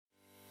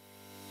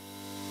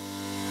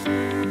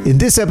In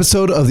this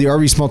episode of the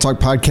RV Small Talk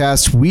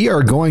podcast, we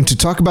are going to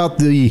talk about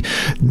the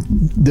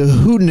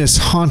hootinest,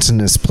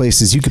 hauntinest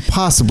places you could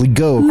possibly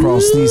go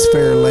across these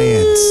fair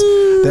lands.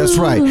 That's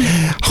right.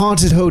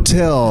 Haunted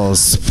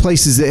hotels,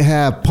 places that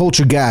have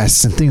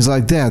poltergeists and things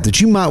like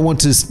that you might want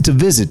to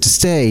visit, to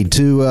stay,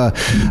 to,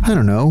 I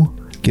don't know,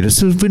 get a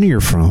souvenir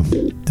from.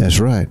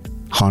 That's right.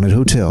 Haunted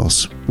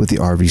hotels with the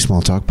RV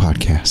Small Talk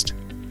podcast.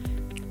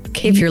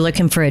 If you're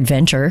looking for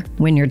adventure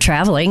when you're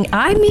traveling,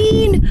 I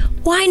mean,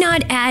 why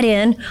not add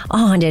in a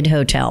haunted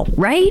hotel,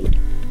 right?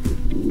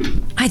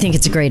 I think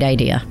it's a great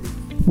idea.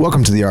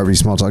 Welcome to the RV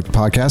Small Talk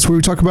podcast, where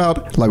we talk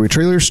about lightweight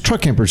trailers,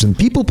 truck campers, and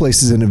people,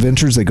 places, and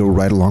adventures that go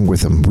right along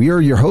with them. We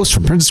are your hosts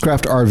from Princess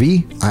Craft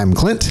RV. I'm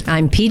Clint.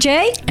 I'm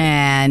PJ.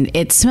 And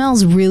it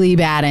smells really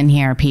bad in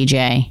here,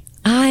 PJ.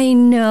 I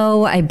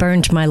know I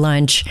burned my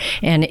lunch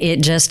and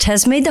it just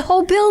has made the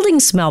whole building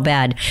smell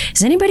bad.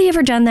 Has anybody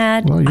ever done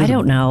that? Well, I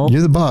don't know.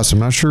 You're the boss. I'm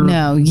not sure.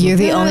 No, you're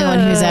the only one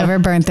who's ever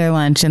burnt their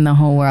lunch in the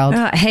whole world.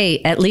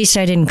 Hey, at least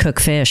I didn't cook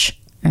fish.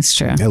 That's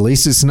true. At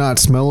least it's not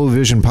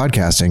smell-o-vision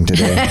podcasting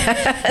today.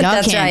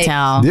 Y'all can't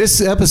tell. This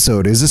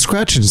episode is a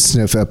scratch and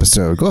sniff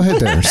episode. Go ahead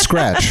there.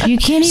 Scratch. You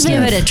can't even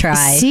give it a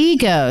try. See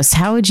ghosts.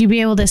 How would you be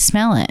able to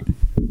smell it?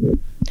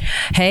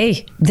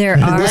 Hey, we're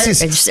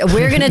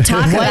going to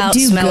talk about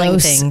smelling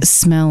things. What do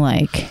smell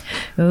like?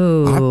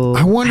 Ooh,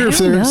 I wonder if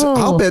there's, know.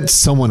 I'll bet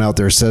someone out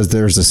there says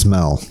there's a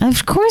smell.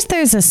 Of course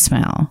there's a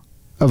smell.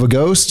 Of a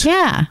ghost?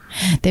 Yeah.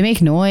 They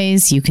make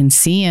noise. You can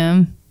see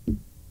them.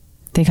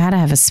 They got to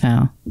have a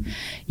smell.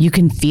 You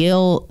can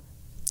feel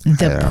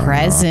the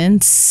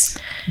presence.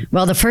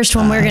 Well, the first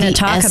one we're going to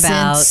talk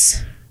about,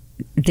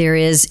 there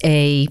is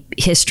a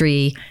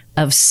history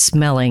of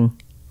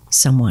smelling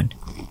someone.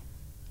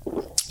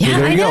 Yeah,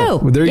 well, I know.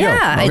 Well, there you go.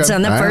 Okay. It's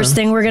on the first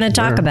thing we're going to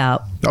talk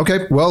about.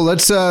 Okay. Well,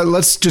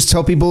 let's just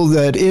tell people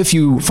that if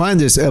you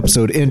find this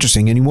episode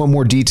interesting and you want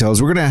more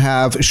details, we're going to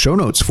have show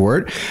notes for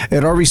it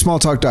at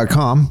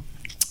rvsmalltalk.com.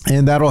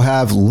 And that'll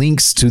have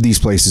links to these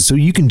places so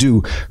you can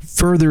do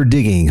further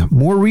digging,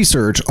 more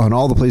research on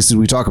all the places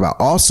we talk about.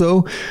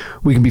 Also,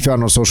 we can be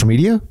found on social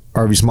media,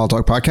 RV Small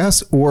Talk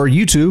Podcast, or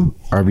YouTube,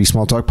 RV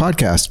Small Talk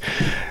Podcast.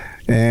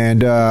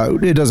 And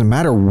it doesn't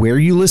matter where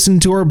you listen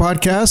to our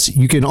podcast.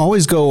 You can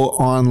always go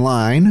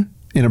online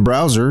in a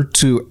browser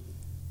to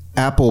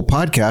Apple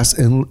Podcasts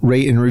and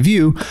rate and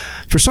review.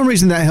 For some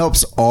reason, that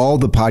helps all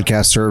the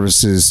podcast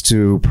services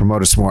to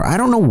promote us more. I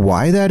don't know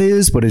why that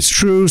is, but it's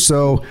true.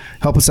 So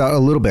help us out a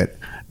little bit.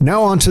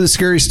 Now on to the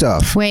scary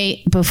stuff.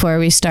 Wait, before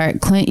we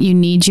start, Clint, you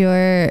need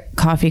your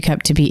coffee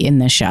cup to be in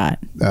the shot.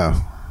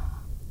 Oh.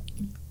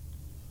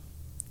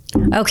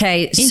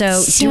 Okay, so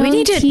It's do we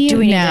need to cute. do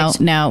we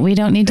No, we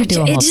don't need to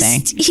do a whole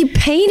thing. He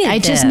painted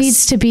It this. just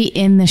needs to be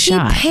in the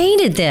shot. He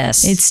painted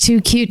this. It's too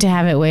cute to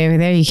have it way over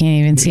there. You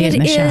can't even see it in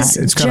the shot.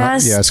 It's kind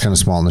of, it's kind of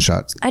small in the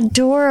shot.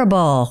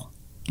 Adorable.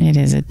 It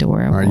is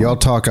adorable. All right, y'all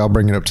talk. I'll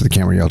bring it up to the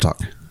camera. Y'all talk.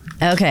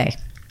 Okay.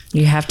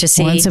 You have to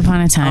see Once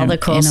upon a time, all the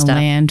cool in stuff. a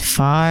land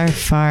far,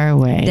 far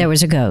away, There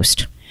was a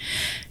ghost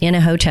in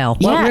a hotel.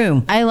 What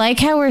room? I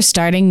like how we're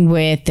starting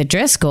with the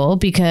Driscoll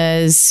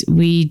because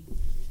we...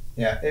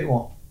 Yeah, it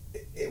won't.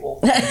 It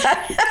won't.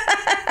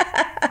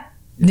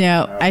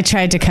 No, I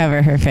tried to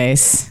cover her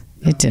face.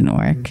 It didn't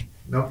work.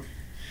 Nope.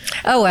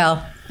 Oh,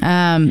 well.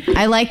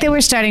 I like that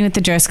we're starting with the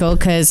Driscoll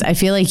because I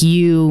feel like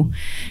you...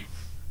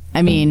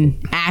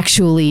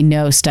 actually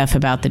know stuff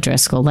about the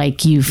Driscoll.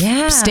 Like you've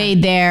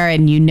stayed there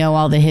and you know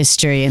all the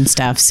history and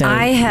stuff. So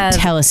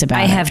tell us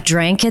about it. I have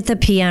drank at the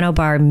piano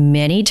bar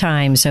many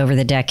times over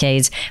the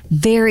decades.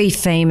 Very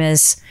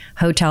famous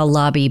hotel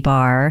lobby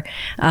bar.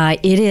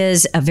 It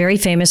is a very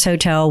famous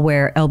hotel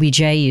where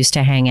LBJ used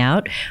to hang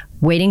out,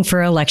 waiting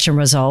for election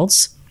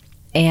results.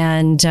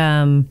 And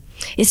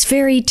it's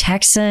very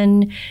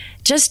Texan.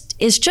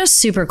 It's just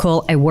super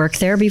cool. I worked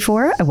there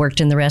before. I worked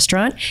in the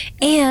restaurant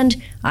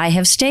and I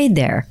have stayed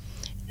there.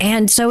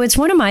 And so it's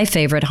one of my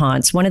favorite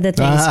haunts. One of the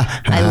things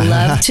I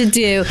love to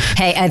do.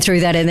 Hey, I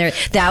threw that in there.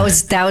 That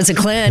was a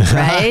Clint,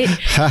 right?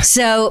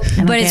 So,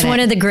 but it's one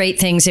of the great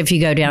things if you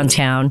go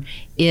downtown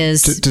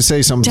is to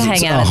say something. To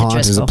hang out a at the haunt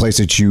is a Driscoll. place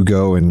that you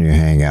go and you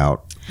hang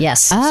out.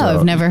 Yes. Oh, So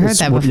I've never heard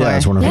that before. Yeah,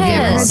 it's one of the Yes.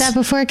 favorite Heard haunts. that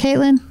before,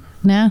 Caitlin?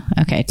 No?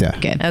 Okay, Yeah.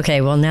 good.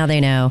 Okay, well, now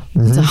they know.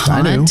 It's a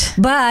I do. haunt.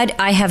 But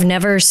I have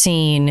never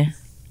seen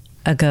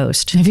a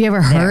ghost. Have you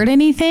ever heard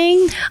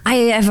anything? I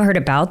have heard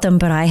about them,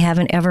 but I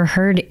haven't ever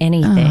heard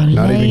anything.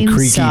 Not even Lame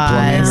creaky sauce.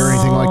 plumbing or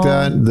anything like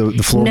that?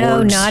 The floorboards?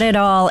 No, not at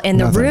all. And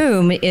Nothing. the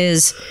room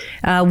is,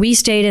 we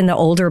stayed in the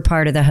older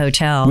part of the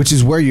hotel. Which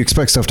is where you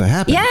expect stuff to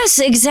happen. Yes,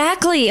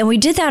 exactly. And we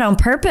did that on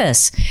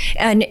purpose.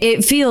 And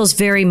it feels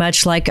very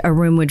much like a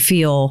room would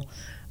feel,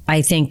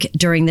 I think,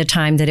 during the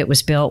time that it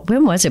was built.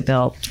 When was it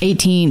built?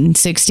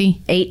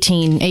 1860?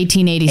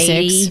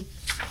 1886?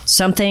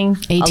 Something.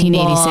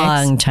 1886. A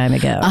long time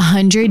ago.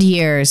 100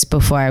 years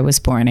before I was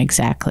born,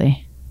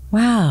 exactly.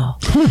 Wow.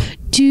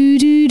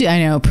 I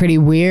know, pretty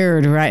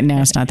weird. Right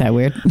now, it's not that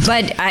weird.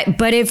 But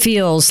it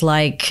feels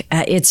like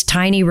it's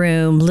tiny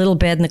room, little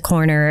bed in the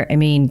corner. I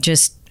mean,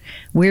 just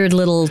weird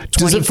little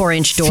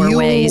 24-inch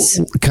doorways.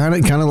 Kind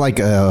of like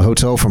a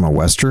hotel from a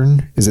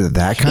Western. Is it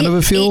that kind of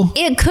a feel?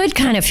 It could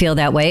kind of feel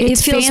that way.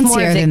 It's it feels more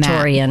fancier than that.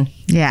 Victorian.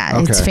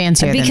 Yeah, it's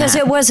fancier Because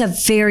than that. it was a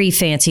very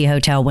fancy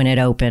hotel when it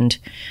opened.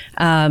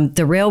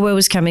 The railway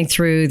was coming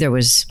through. There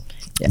was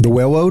The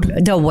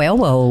railroad? the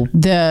railroad.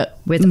 The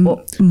With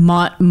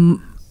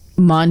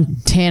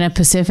Montana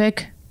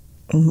Pacific?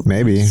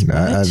 Maybe.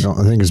 I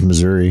think it's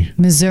Missouri.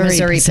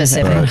 Missouri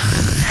Pacific.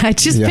 I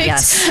just picked.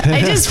 Yes.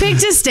 I just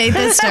picked a state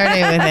that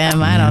started with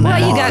M. I don't know.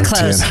 Well, you got Montana.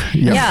 close.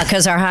 Yep. Yeah,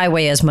 because our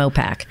highway is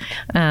Mopac.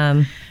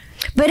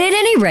 But at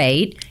any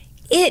rate,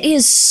 it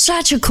is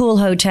such a cool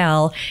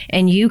hotel,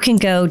 and you can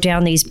go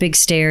down these big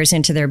stairs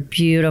into their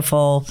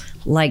beautiful,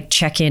 like,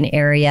 check-in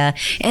area,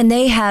 and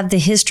they have the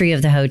history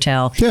of the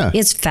hotel. Yeah.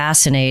 It's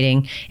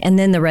fascinating. And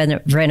then the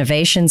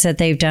renovations that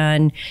they've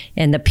done,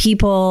 and the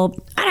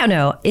people, I don't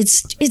know,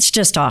 it's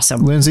just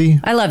awesome. Lindsay?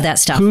 I love that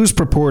stuff. Who's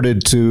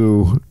purported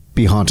to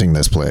be haunting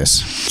this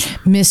place?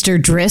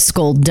 Mr.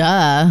 Driscoll,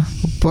 duh.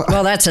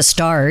 Well, that's a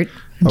start.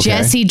 Okay.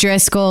 Jesse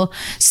Driscoll.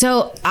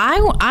 So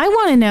I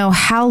want to know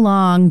how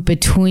long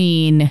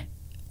between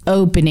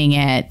opening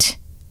it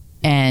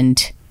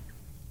and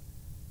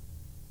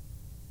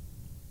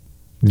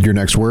Your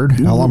next word?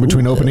 How long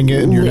between opening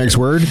it and your next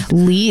word?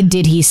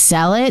 did he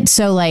sell it?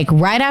 So like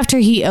right after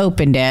he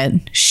opened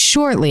it,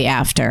 shortly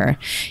after,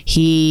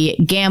 he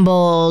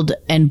gambled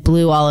and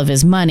blew all of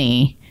his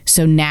money.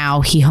 So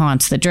now he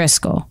haunts the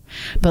Driscoll.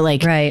 But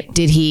like, Right.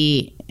 did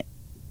he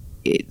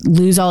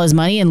lose all his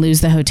money and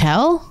lose the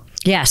hotel?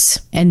 Yes.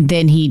 And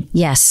then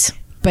Yes.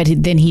 but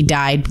then he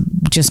died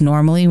just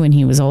normally when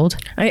he was old?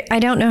 I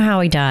don't know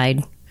how he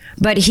died,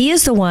 but he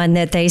is the one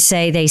that they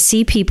say they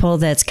see people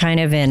that's kind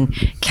of in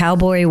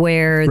cowboy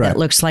wear Right. that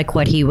looks like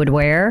what he would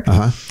wear.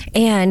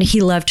 And he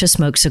loved to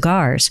smoke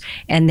cigars,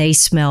 and they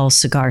smell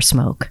cigar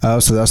smoke. Oh,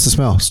 so that's the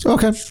smell.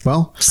 Okay,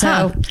 well.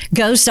 So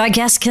ghosts, I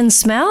guess, can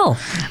smell.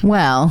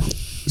 Well,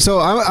 So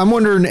I'm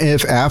wondering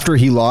if after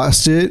he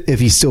lost it, if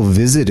he still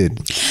visited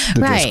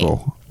the Right.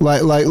 Driscoll.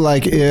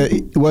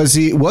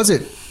 Was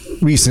it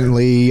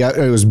recently?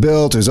 It was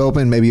built, it was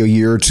open, maybe a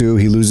year or two.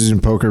 He loses in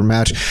a poker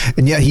match,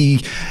 and yet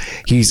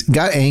he's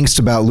got angst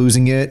about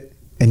losing it,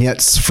 and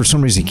yet for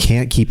some reason he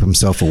can't keep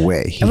himself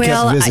away. He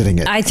kept visiting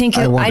it. I think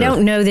I I wonder.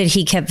 don't know that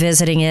he kept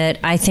visiting it.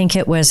 I think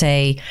it was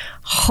a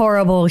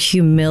horrible,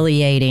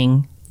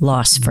 humiliating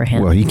loss for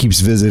him. Well, he keeps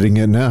visiting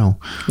it now.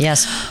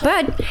 Yes,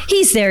 but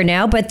he's there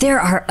now. But there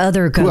are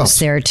other else? ghosts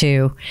there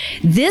too.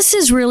 This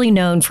is really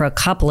known for a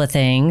couple of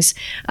things.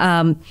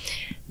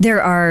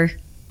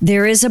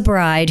 There is a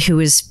bride who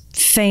is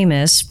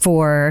famous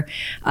for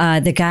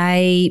the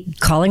guy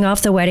calling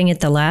off the wedding at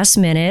the last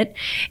minute,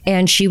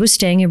 and she was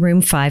staying in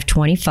room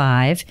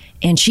 525,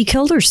 and she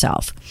killed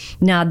herself.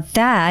 Now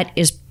that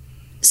is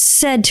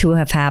said to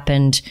have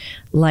happened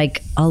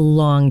like a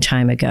long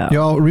time ago.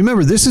 Y'all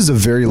remember, this is a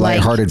very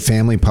lighthearted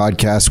family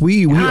podcast.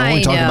 We I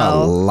only talk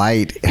about know.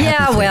 light. happy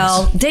Yeah, things.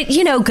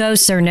 well,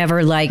 ghosts are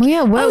never like,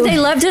 they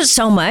loved it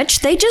so much,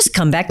 they just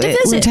come back to we're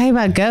visit. talking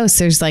about ghosts.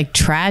 There's like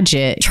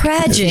tragedy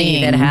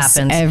Tragedy that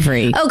happens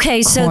every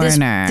Okay, so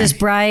corner. this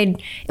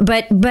bride,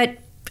 but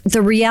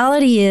the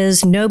reality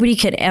is nobody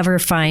could ever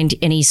find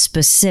any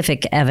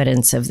specific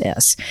evidence of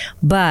this,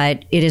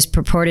 but it is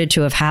purported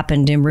to have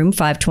happened in room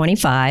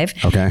 525.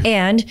 Okay.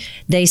 And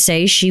they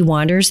say she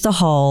wanders the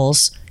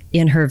halls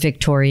in her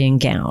Victorian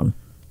gown.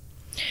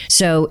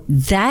 So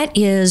that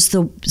is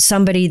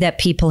somebody that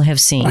people have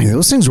seen. I mean,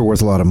 those things are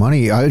worth a lot of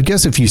money. I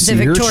guess if you see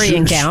her,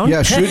 Victorian gown?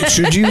 Yeah,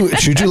 should you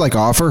like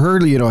offer her?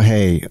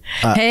 Hey,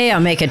 Hey,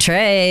 I'll make a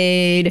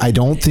trade. I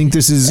don't think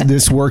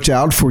this worked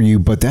out for you,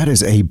 but that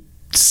is a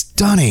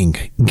stunning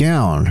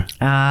gown.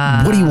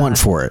 What do you want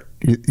for it?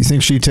 You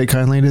think she'd take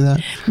kindly to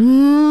that?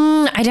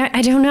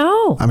 I don't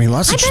know. I mean,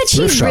 lots of bet she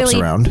thrift shops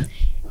really- around.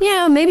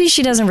 Yeah, maybe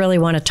she doesn't really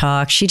want to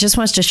talk. She just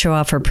wants to show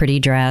off her pretty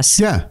dress.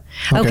 Yeah.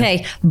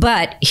 Okay,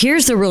 but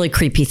here's the really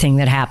creepy thing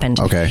that happened.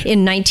 Okay.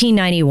 In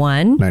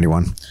 1991,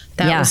 91.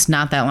 That was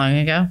not that long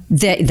ago.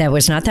 that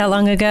was not that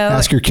long ago.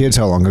 Ask your kids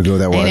how long ago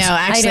that was. I know,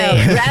 I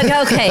actually.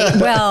 know. Okay,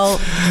 well,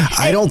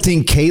 I don't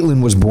think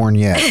Caitlin was born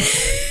yet.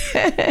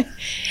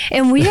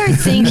 and we are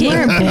thinking, You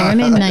were born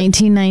in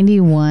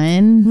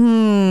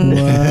 1991.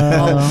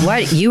 oh,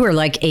 what? You were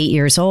like 8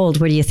 years old.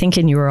 What are you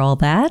thinking? You were all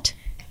that?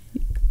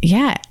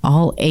 Yeah,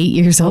 all 8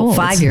 years old.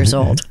 5 years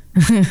old.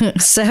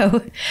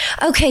 So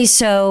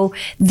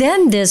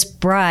then this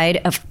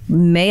bride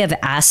may have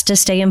asked to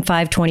stay in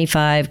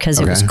 525 because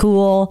it was Okay.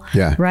 cool.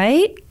 Yeah.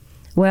 Right?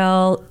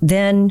 Well,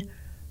 then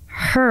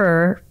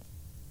her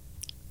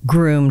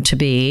groom to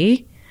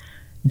be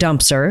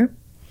dumps her.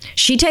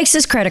 She takes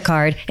this credit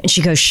card and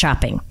she goes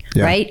shopping,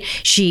 Yeah. right?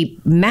 She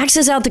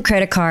maxes out the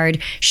credit card.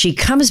 She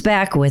comes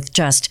back with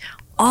just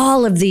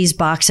all of these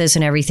boxes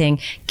and everything,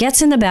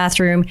 gets in the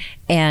bathroom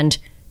and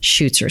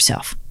shoots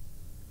herself.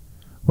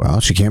 Well,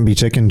 she can't be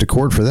taken to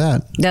court for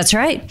that. That's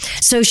right.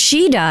 So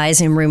she dies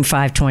in room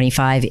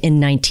 525 in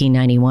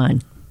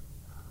 1991.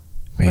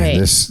 Man, Right.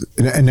 this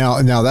and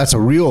now that's a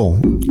real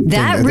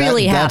That thing.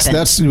 really happened.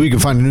 That's we can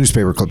find a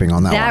newspaper clipping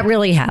on that. That one.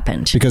 really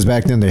happened. Because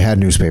back then they had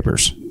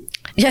newspapers.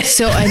 Yes.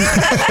 So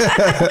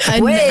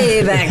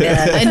Way back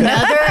then.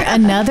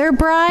 another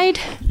bride.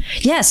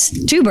 Yes,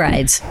 2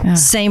 brides,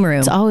 same room.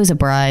 It's always a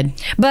bride.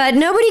 But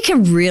nobody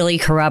can really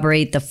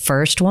corroborate the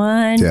first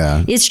one.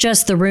 Yeah. It's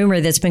just the rumor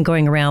that's been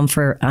going around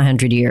for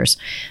 100 years.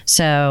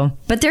 So,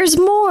 but there's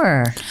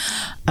more.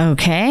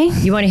 Okay.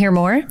 You want to hear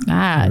more?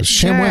 Samuel.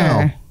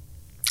 Sure.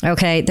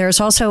 Okay.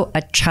 There's also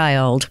a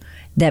child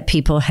that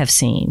people have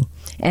seen.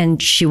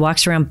 And she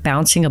walks around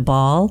bouncing a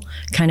ball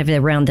kind of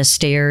around the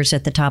stairs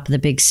at the top of the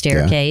big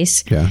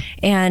staircase. Yeah.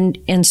 And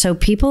so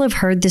people have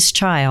heard this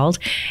child,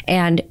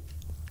 and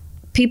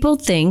people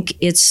think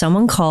it's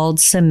someone called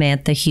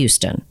Samantha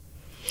Houston.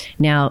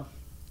 Now,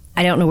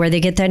 I don't know where they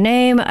get that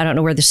name. I don't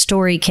know where the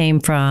story came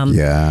from.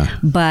 Yeah.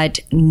 But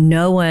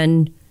no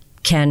one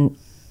can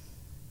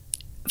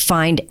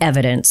find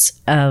evidence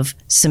of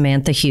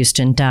Samantha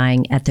Houston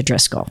dying at the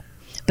Driscoll.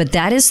 But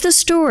that is the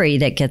story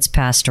that gets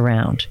passed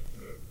around.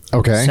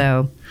 Okay.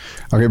 So,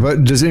 Okay,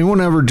 but does anyone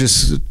ever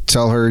just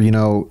tell her,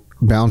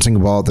 bouncing a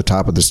ball at the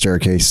top of the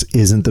staircase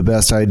isn't the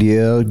best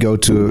idea? Go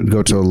to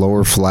a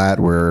lower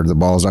flat where the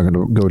ball's not going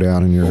to go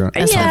down and you're going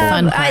That's the yeah,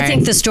 fun I part.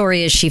 think the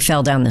story is she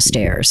fell down the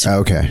stairs.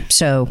 Okay.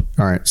 So,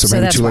 All right. So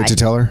maybe that's too late why. to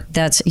tell her?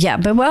 That's, yeah,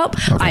 but well,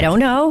 I don't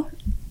know.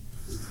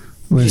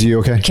 Lindsay, you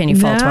okay? Can you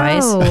fall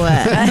twice? No.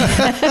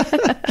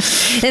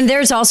 And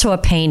there's also a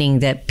painting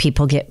that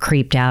people get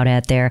creeped out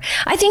at there.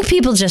 I think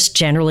people just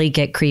generally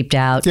get creeped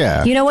out.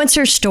 Yeah. Once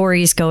there's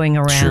stories going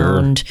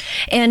around.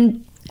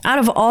 And out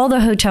of all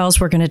the hotels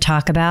we're going to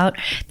talk about,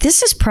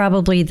 this is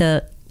probably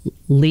the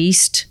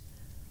least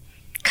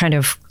kind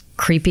of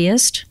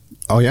creepiest.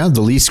 Oh, yeah?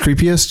 The least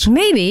creepiest?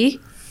 Maybe.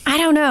 I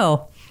don't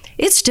know.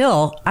 It's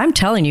still, I'm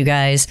telling you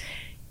guys,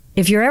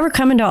 if you're ever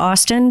coming to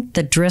Austin,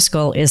 the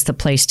Driscoll is the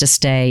place to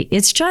stay.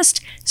 It's just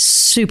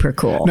super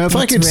cool. Now, if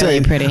I could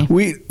really say, pretty.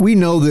 we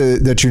know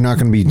that you're not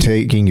going to be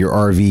taking your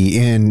RV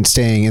and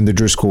staying in the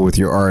Driscoll with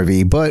your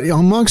RV, but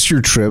amongst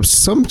your trips,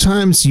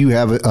 sometimes you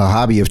have a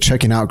hobby of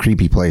checking out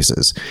creepy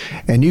places,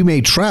 and you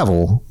may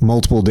travel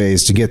multiple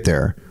days to get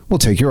there. Well,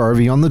 take your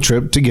RV on the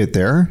trip to get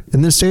there,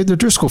 and then stay at the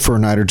Driscoll for a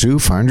night or two.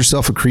 Find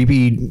yourself a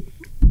creepy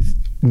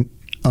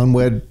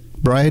unwed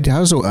bride.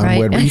 How's an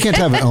unwed? Right. You can't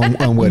have an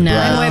unwed No.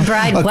 bride. Unwed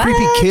bride, A what?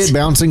 creepy kid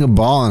bouncing a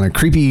ball and a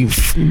creepy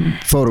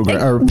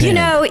photograph or painting.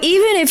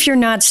 Even if you're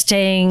not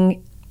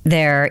staying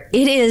there,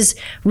 it is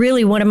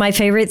really one of my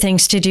favorite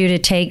things to do to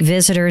take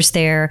visitors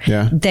there.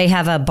 Yeah. They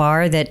have a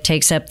bar that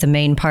takes up the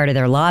main part of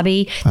their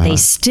lobby. They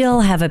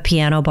still have a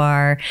piano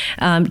bar.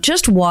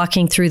 Just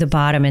walking through the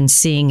bottom and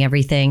seeing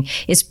everything.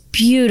 It's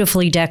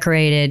beautifully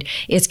decorated.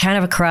 It's kind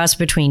of a cross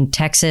between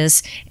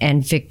Texas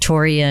and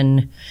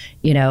Victorian,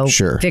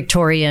 Sure.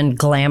 Victorian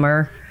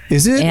glamour.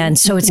 Is it? And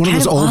so it's one kind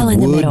of those of all old in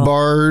the wood middle.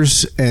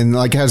 bars, and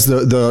like has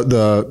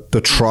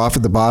the trough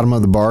at the bottom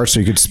of the bar so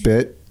you could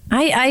spit.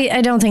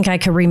 I don't think I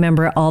could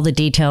remember all the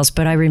details,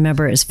 but I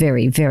remember it's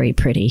very, very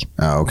pretty.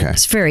 Oh, okay.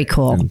 It's very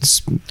cool. All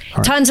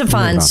right, Tons of moving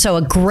fun. on. So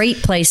a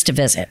great place to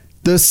visit.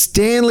 The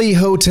Stanley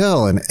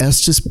Hotel in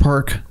Estes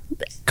Park,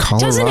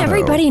 Colorado. Doesn't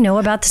everybody know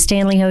about the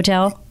Stanley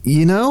Hotel?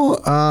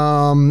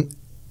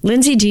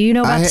 Lindsay, do you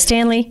know about the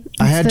Stanley?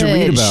 I had to The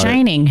read about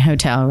Shining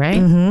Hotel, right?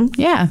 Mm-hmm.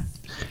 Yeah.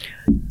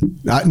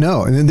 it.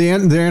 No, and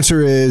then the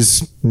answer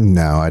is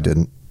no, I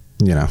didn't.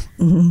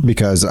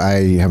 Because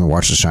I haven't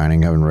watched The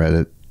Shining, haven't read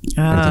it,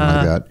 anything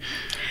like that.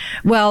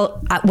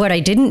 Well, what I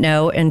didn't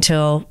know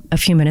until a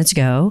few minutes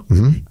ago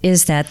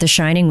is that The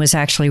Shining was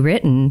actually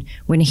written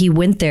when he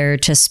went there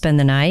to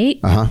spend the night.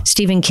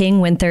 Stephen King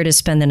went there to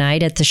spend the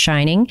night at The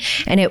Shining,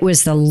 and it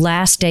was the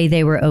last day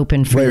they were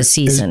open for the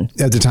season.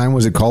 At the time,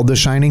 was it called The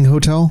Shining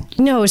Hotel?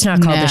 No, it was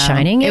not called No, The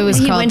Shining. it was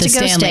he called went the to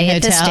go Stanley stay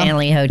at the Hotel.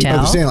 Stanley Oh, Hotel.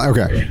 the Stanley.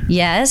 Okay.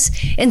 Yes.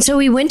 And so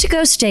we went to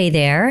go stay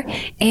there,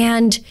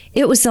 and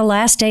it was the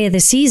last day of the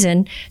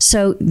season,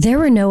 so there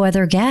were no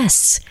other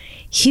guests.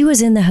 He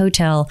was in the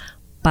hotel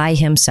by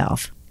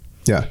himself.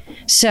 Yeah.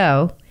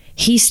 So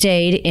he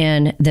stayed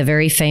in the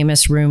very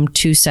famous room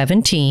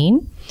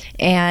 217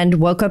 and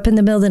woke up in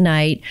the middle of the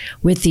night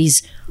with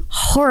these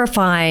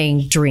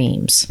horrifying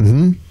dreams.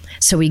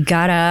 So we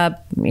got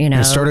up,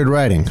 I started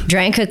writing.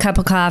 drank a cup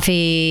of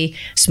coffee,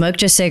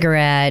 smoked a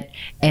cigarette,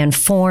 and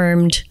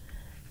formed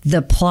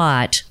the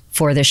plot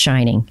for The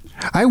Shining.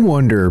 I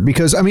wonder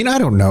because I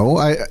don't know.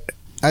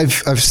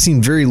 I've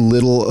seen very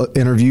little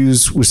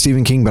interviews with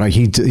Stephen King, but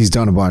he's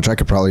done a bunch. I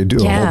could probably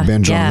do a whole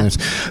binge on this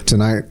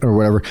tonight or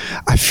whatever.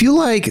 I feel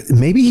like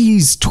maybe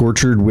he's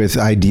tortured with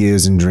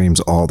ideas and dreams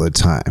all the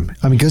time.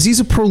 Because he's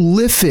a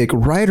prolific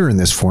writer in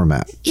this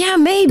format. Yeah,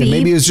 maybe. And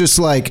maybe it's just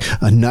like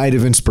a night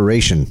of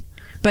inspiration.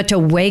 But to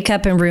wake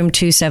up in room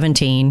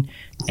 217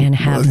 and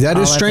have That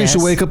all is of strange to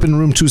this- wake up in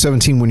room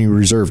 217 when you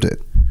reserved it.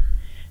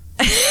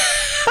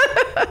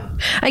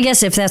 I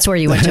guess if that's where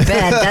you went to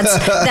bed,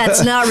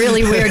 that's not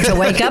really weird to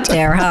wake up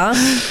there, huh?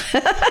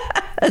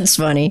 That's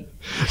funny.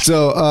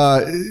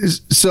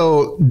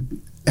 So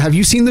have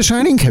you seen The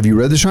Shining? Have you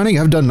read The Shining?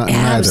 I've done neither.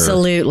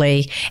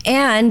 Absolutely.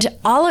 And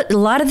a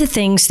lot of the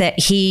things that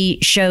he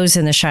shows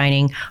in The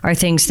Shining are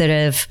things that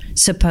have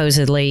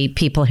supposedly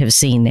people have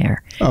seen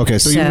there. Okay,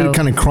 so you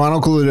kind of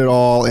chronicled it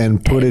all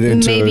and put it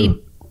into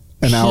maybe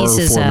an hour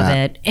pieces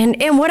format. of it.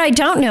 And what I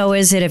don't know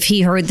is that if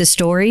he heard the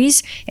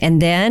stories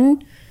and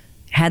then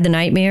had the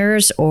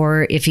nightmares,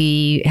 or if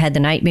he had the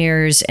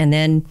nightmares and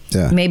then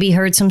maybe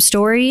heard some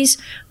stories.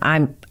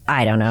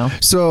 I don't know.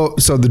 So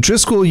the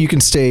Driscoll you can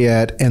stay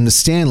at, and the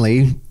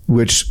Stanley,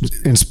 which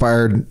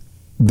inspired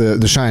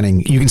the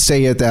Shining, you can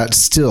stay at that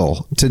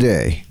still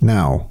today,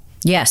 now.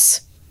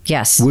 Yes.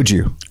 Would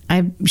you?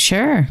 I'm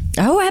sure.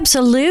 Oh,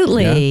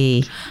 absolutely.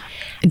 Yeah.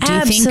 Do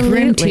you think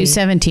room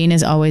 217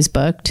 is always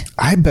booked?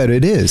 I bet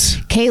it is.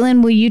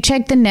 Caitlin, will you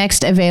check the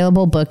next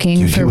available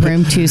booking for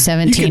room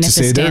 217 at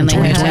the Stanley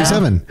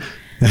Hotel?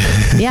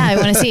 Yeah, I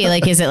want to see.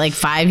 Like, is it like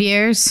 5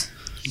 years?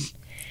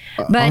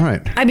 But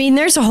right. I mean,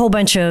 there's a whole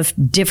bunch of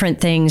different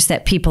things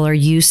that people are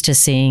used to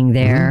seeing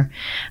there.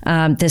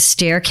 The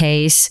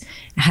staircase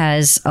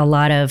has a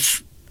lot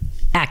of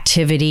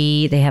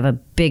activity. They have a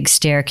big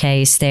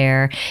staircase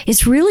there. It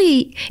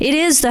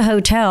is the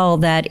hotel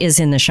that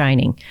is in The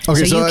Shining.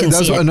 Okay, so you can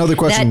that's see another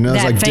question.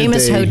 That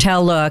famous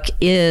hotel look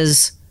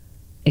is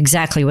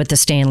exactly what the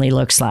Stanley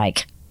looks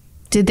like.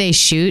 Did they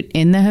shoot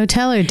in the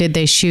hotel or did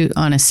they shoot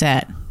on a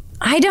set?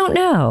 I don't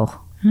know.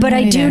 But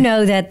I do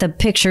know that the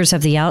pictures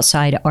of the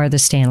outside are the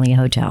Stanley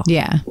Hotel.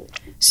 Yeah.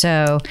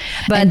 So,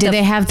 but do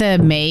they have the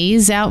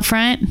maze out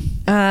front?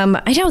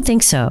 I don't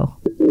think so.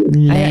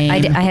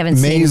 I haven't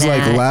seen that. Maze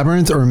like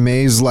labyrinth or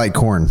maze like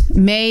corn?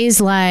 Maze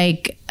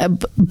like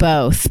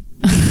both.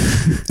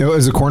 Oh,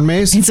 is it a corn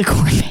maze? It's a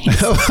corn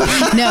maze.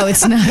 No,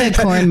 it's not a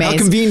corn maze. How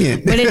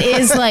convenient. But it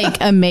is like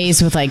a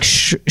maze with like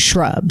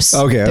shrubs.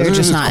 Okay, they're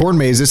just not a corn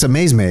maze. It's a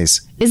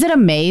maze. Is it a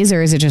maze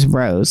or is it just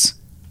rows?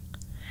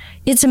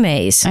 It's a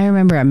maze. I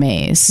remember a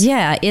maze.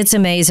 Yeah, it's a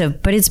maze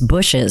but it's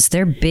bushes.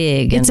 They're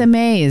big. It's a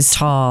maze.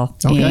 Tall.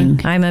 Okay.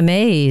 I'm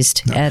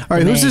amazed at All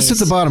right, who's this at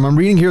the bottom? I'm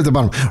reading here at the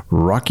bottom.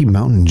 Rocky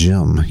Mountain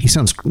Jim. He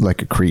sounds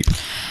like a creep.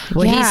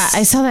 Well, yeah,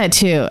 I saw that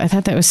too. I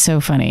thought that was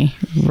so funny.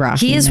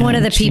 Rocky He is Mountain one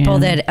of the people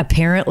Jim. that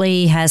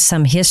apparently has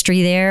some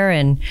history there,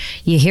 and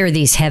you hear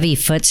these heavy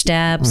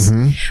footsteps.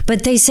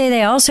 But they say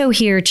they also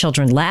hear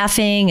children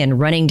laughing and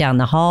running down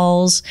the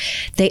halls.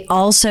 They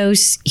also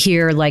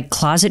hear like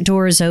closet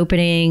doors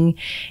opening.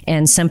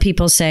 And some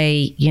people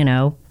say,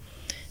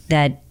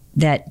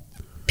 that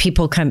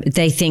people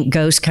they think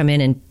ghosts come in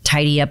and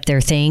tidy up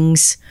their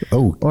things.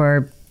 Oh.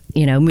 Or,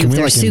 move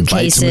their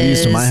suitcases.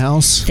 Invite to my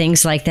house?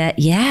 Things like that.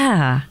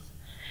 Yeah.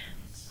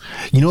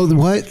 You know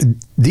what?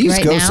 These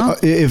right ghosts, now?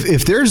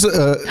 If there's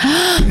a...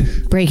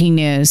 Breaking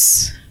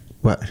news.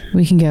 What?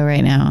 We can go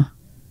right now.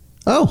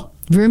 Oh.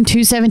 Room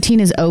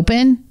 217 is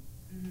open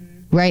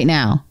right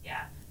now.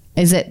 Yeah.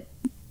 Is it?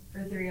 For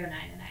 $309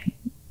 a night.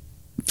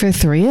 For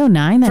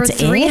 $309?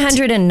 That's For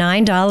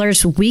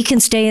 $309, we can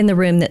stay in the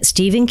room that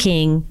Stephen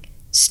King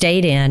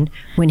stayed in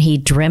when he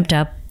dreamt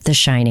up The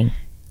Shining.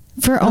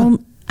 For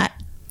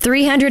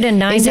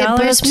 $309. Is it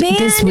booked Man.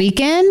 this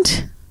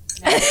weekend?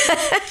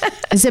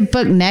 Is it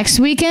booked next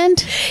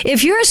weekend?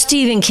 If you're a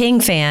Stephen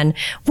King fan,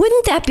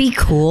 wouldn't that be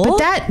cool?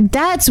 But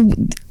that's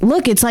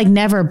look, it's like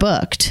never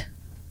booked.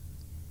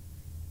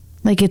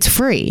 Like it's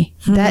free.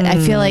 That I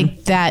feel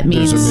like that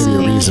means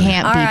it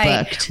can't All be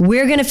right, booked.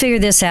 we're going to figure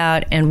this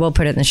out and we'll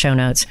put it in the show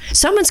notes.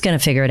 Someone's going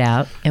to figure it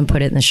out and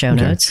put it in the show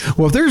notes.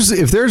 Well,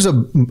 if there's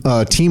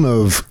a team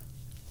of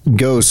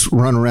ghosts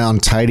run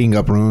around tidying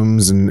up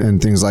rooms and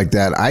things like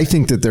that, I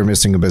think that they're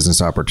missing a business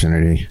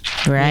opportunity.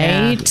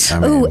 Right?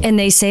 Yeah. Oh, and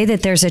they say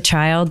that there's a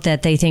child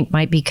that they think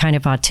might be kind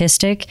of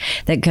autistic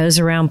that goes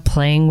around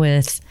playing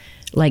with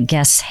like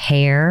guests'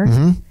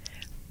 hair.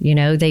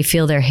 They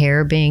feel their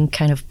hair being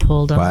kind of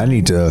pulled on. Well, I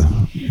need to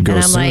go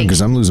soon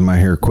because I'm losing my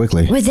hair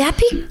quickly. Would that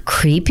be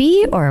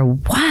creepy or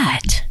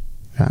what?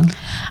 Yeah.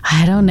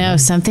 I don't know.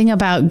 Something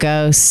about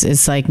ghosts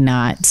is like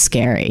not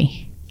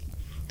scary.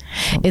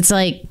 It's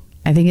like,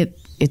 I think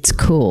it's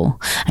cool.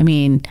 I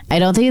mean, I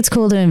don't think it's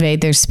cool to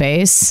invade their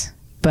space,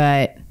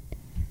 but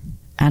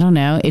I don't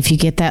know. If you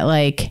get that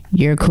like,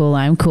 you're cool,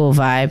 I'm cool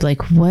vibe,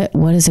 like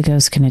what is a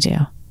ghost going to do?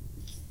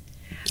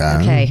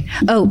 Okay.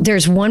 Oh,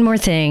 there's one more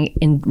thing.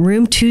 In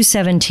room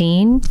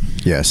 217,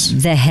 yes,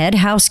 the head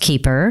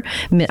housekeeper,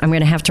 I'm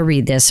going to have to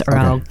read this or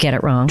I'll get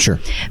it wrong. Sure.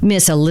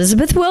 Miss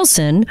Elizabeth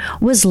Wilson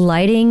was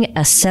lighting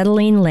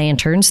acetylene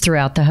lanterns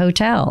throughout the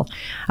hotel,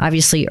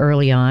 obviously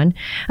early on.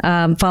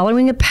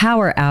 Following a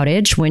power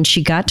outage, when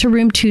she got to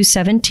room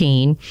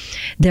 217,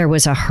 there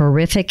was a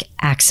horrific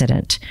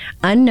accident.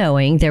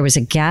 Unknowing, there was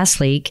a gas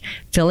leak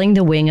filling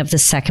the wing of the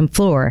second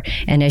floor.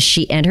 And as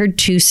she entered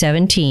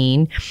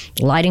 217,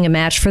 lighting a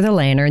match for the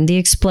lantern, the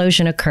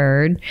explosion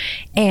occurred,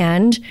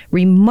 and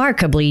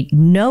remarkably,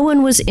 no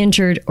one was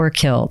injured or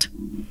killed.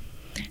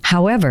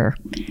 However,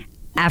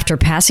 after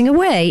passing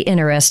away in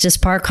her Estes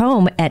Park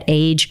home at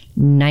age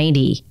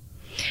 90,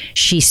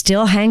 she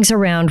still hangs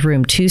around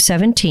room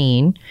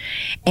 217,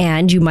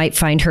 and you might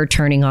find her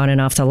turning on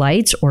and off the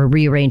lights or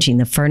rearranging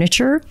the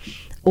furniture.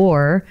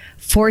 or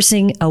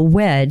forcing a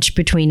wedge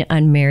between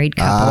unmarried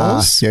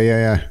couples.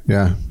 Yeah.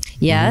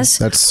 Yes.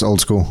 That's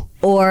old school.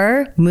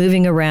 Or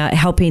moving around,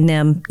 helping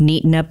them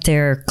neaten up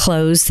their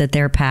clothes that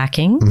they're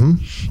packing.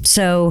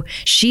 So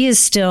she is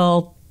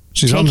still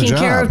She's on the taking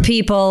care job. of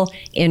people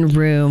in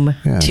room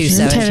she's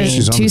on the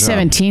 217.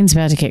 job. 217's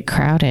about to get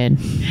crowded.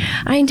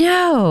 I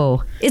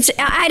know.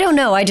 I don't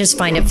know. I just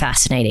find it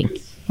fascinating.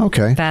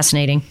 Okay.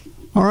 Fascinating.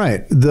 All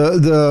right.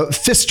 The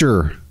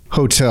Pfister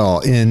Hotel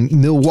in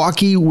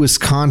Milwaukee,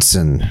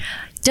 Wisconsin.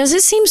 Does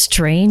it seem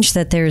strange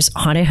that there's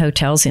haunted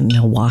hotels in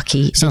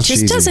Milwaukee? It Sounds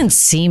just cheesy. doesn't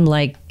seem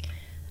like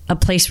a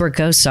place where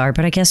ghosts are,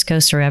 but I guess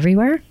ghosts are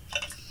everywhere.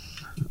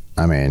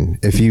 I mean,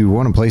 if you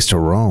want a place to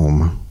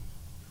roam,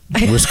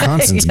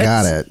 Wisconsin's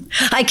got it.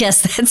 I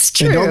guess that's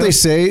true. And don't they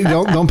say,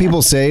 don't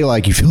people say,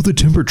 like, you feel the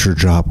temperature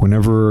drop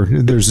whenever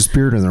there's a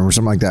spirit in there or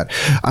something like that?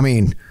 I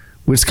mean,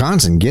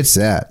 Wisconsin gets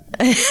that.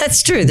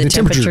 That's true. The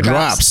temperature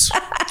drops.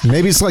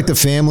 Maybe it's like the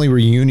family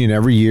reunion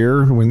every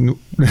year when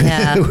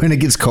when it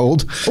gets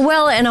cold.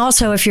 Well, and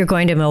also if you're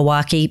going to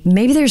Milwaukee,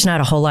 maybe there's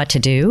not a whole lot to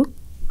do.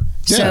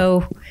 Yeah.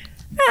 So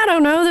I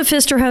don't know. The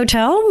Pfister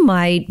Hotel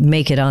might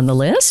make it on the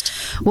list.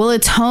 Well,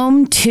 it's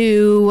home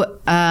to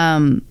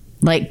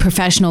like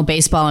professional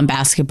baseball and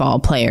basketball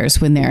players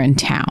when they're in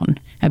town.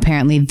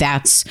 Apparently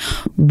that's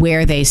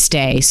where they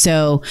stay.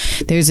 So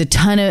there's a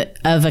ton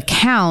of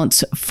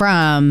accounts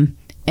from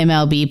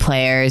MLB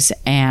players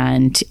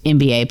and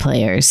NBA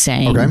players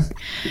saying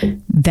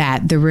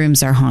that the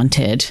rooms are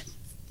haunted.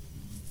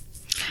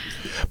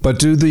 But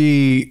do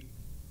the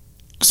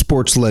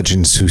sports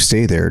legends who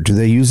stay there, do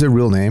they use their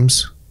real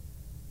names?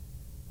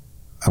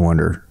 I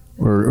wonder.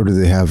 Or do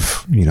they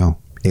have,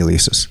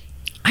 aliases?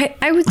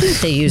 I would think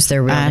they use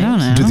their real names. I don't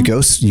know. Do the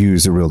ghosts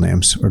use their real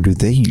names or do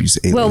they use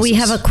aliases? Well, we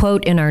have a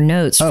quote in our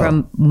notes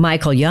from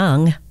Michael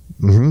Young.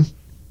 Mm-hmm.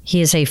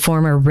 He is a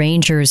former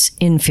Rangers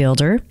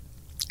infielder.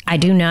 I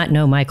do not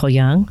know Michael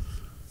Young,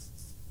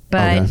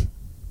 but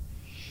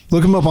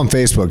look him up on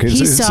Facebook.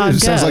 He saw a it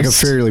sounds like a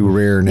ghost. fairly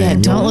rare name.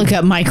 Yeah, don't look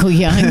up Michael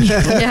Young.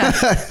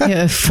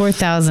 yeah.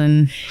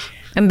 4,000.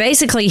 And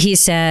basically he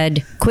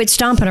said, quit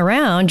stomping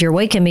around. You're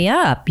waking me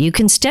up. You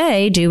can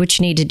stay, do what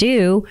you need to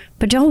do,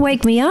 but don't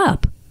wake me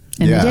up.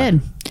 And Yeah. he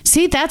did.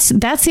 See, that's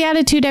the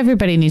attitude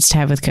everybody needs to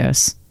have with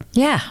ghosts.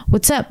 Yeah.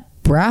 What's up,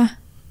 bruh?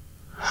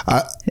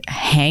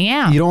 Hang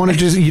out. You don't want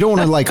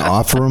to like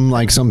offer him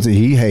like something.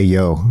 Hey,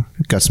 yo,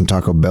 got some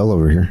Taco Bell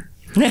over here.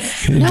 No,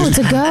 it's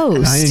a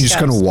ghost. I am just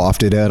going to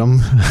waft it at them.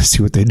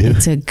 See what they do.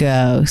 It's a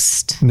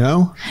ghost.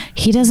 No?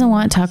 He doesn't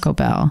want Taco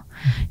Bell.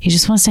 He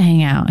just wants to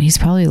hang out. He's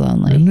probably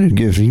lonely.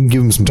 If you can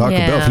give him some Taco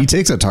Yeah. Bell. If he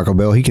takes that Taco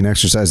Bell, he can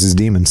exercise his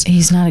demons.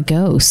 He's not a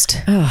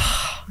ghost. No?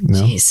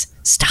 Jeez.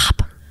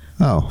 Stop.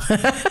 Oh.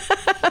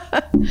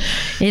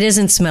 It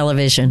isn't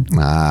smell-o-vision.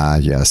 Ah,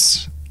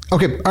 yes.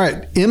 Okay. All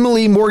right.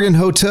 Emily Morgan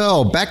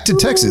Hotel. Back to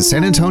Texas.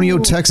 San Antonio,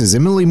 Texas.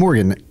 Emily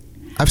Morgan.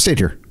 I've stayed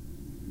here.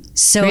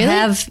 So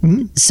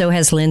Really? so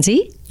has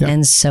Lindsay, Yeah.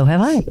 and so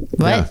have I. What?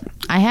 Yeah.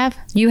 I have?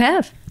 You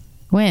have.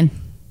 When?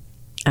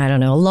 I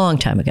don't know, a long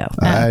time ago.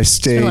 I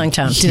stayed a long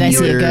time. Did I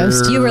see a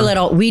ghost? You were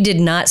little. We did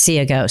not see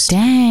a ghost.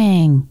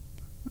 Dang.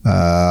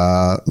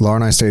 Laura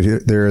and I stayed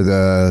there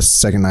the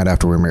second night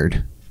after we were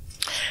married.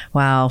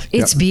 Wow.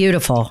 It's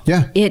beautiful.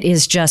 Yeah. It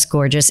is just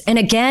gorgeous. And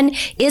again,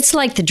 it's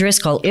like the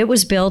Driscoll. It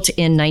was built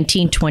in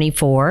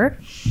 1924.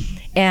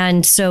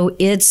 And so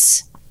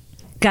it's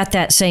got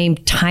that same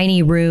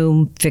tiny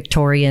room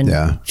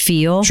Victorian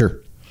feel. Sure.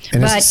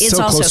 And But it's it's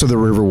so also- close to the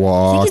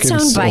Riverwalk. I think it's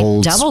owned by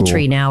old Doubletree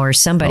school. now or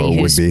somebody Oh, it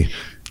who's would be.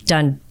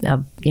 done a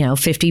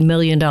 $50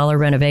 million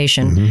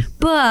renovation. Mm-hmm.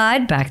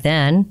 But back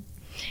then,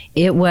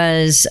 it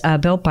was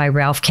built by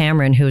Ralph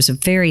Cameron, who was a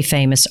very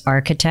famous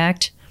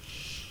architect.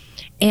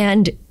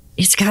 And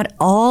it's got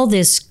all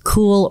this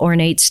cool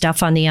ornate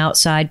stuff on the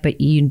outside,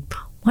 but you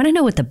want to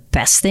know what the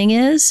best thing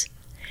is?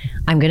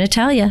 I'm going to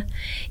tell you.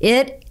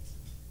 It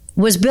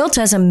was built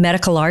as a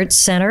medical arts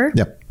center.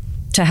 Yep.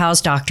 To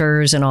house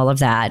doctors and all of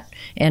that,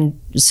 and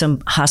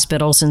some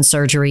hospitals and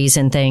surgeries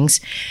and things.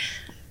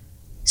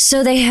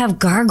 So they have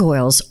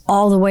gargoyles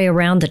all the way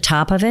around the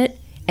top of it,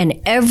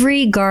 and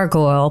every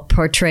gargoyle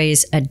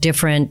portrays a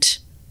different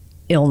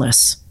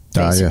illness,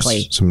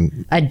 basically. Yes.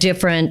 A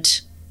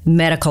different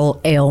medical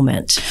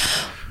ailment.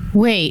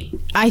 Wait,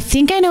 I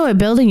think I know what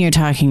building you're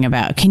talking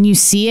about. Can you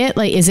see it?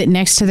 Like, is it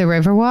next to the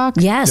Riverwalk?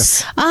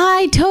 Yes.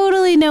 I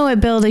totally know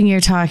what building you're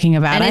talking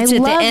about. And it's I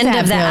at love the end that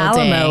of the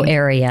building. Alamo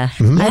area.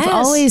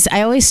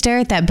 I always stare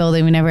at that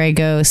building whenever I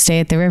go stay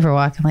at the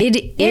Riverwalk. I'm like,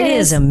 It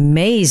is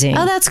amazing.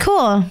 Oh, that's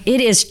cool.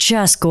 It is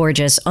just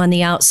gorgeous on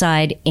the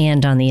outside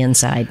and on the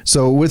inside.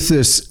 So with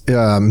this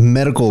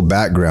medical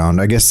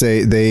background, I guess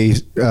they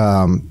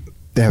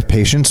have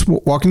patients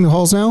walking the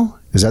halls now?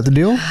 Is that the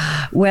deal?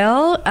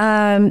 Well,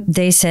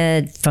 they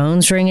said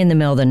phones ring in the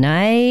middle of the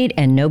night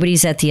and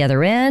nobody's at the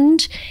other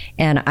end,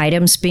 and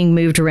items being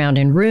moved around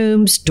in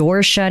rooms,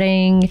 doors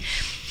shutting.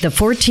 The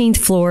 14th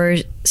floor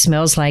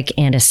smells like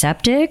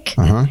antiseptic,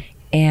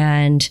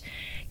 and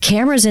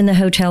cameras in the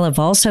hotel have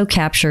also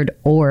captured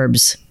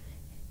orbs.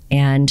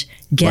 And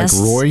guests,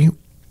 Like Roy?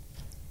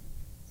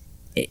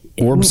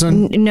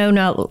 Orbson? No,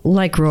 not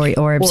like Roy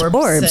Orbs.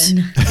 Orbs.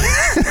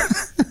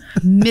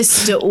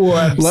 Mr.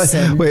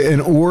 Orbson. Wait,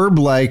 an orb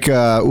like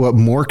what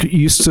Mork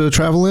used to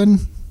travel in?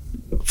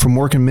 From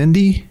Mork and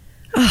Mindy?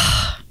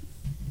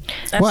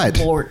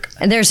 What?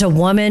 There's a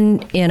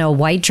woman in a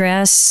white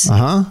dress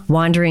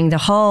wandering the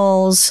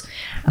halls.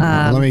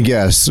 Let me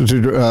guess.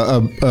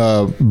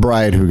 A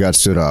bride who got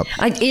stood up.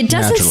 It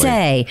doesn't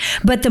say,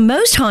 but the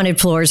most haunted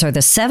floors are the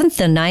 7th,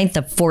 the 9th,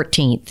 the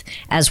 14th,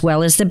 as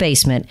well as the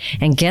basement.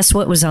 And guess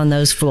what was on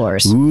those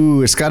floors?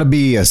 Ooh, it's got to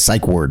be a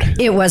psych ward.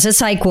 It was a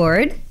psych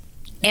ward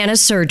and a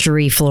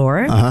surgery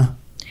floor,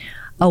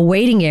 a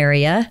waiting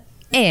area,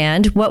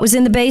 and what was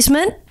in the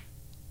basement?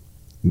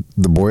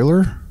 The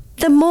boiler?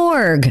 The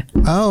morgue.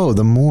 Oh,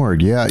 the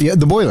morgue. Yeah,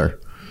 the boiler.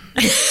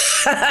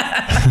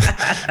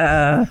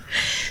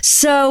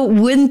 So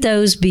wouldn't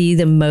those be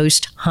the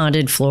most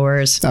haunted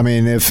floors? I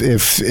mean, if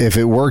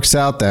it works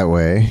out that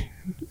way.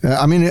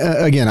 I mean,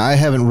 again, I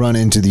haven't run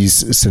into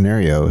these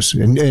scenarios,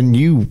 and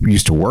you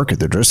used to work at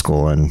the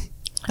Driscoll, and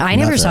I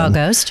never saw a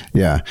ghost.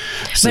 Yeah,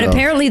 but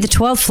apparently the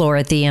 12th floor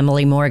at the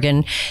Emily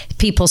Morgan,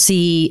 people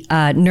see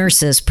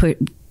nurses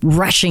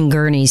rushing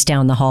gurneys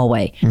down the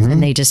hallway,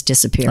 and they just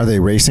disappear. Are they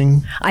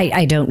racing?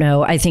 I don't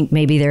know. I think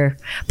maybe they're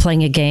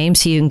playing a game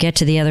so you can get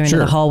to the other end of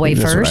the hallway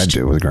That's first. That's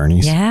what I do with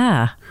gurneys.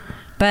 Yeah.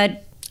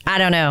 But I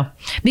don't know.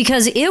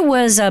 Because it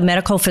was a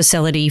medical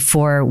facility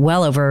for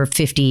well over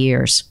 50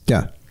 years.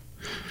 Yeah.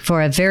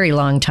 For a very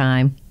long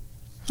time.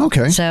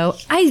 Okay. So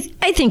I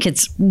think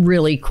it's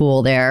really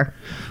cool there.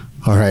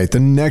 All right. The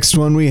next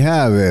one we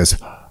have is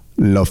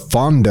La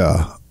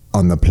Fonda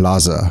on the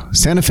Plaza,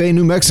 Santa Fe,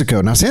 New Mexico.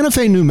 Now, Santa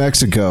Fe, New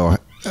Mexico,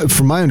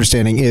 from my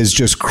understanding, is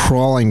just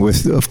crawling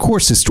with, of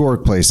course,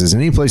 historic places.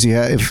 Any place you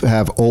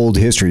have old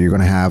history, you're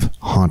going to have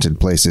haunted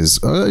places,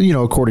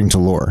 according to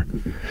lore.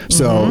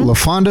 So, La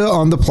Fonda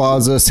on the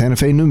Plaza, Santa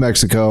Fe, New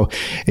Mexico.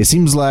 It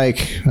seems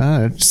like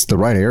it's the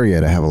right area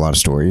to have a lot of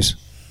stories.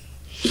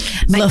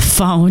 La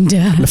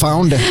Fonda. La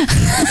Fonda.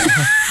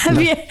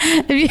 Have you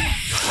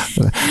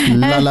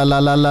Fonda.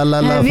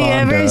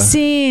 ever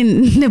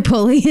seen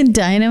Napoleon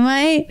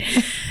Dynamite?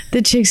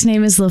 The chick's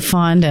name is La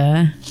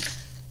Fonda.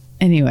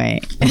 Anyway.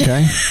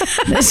 Okay.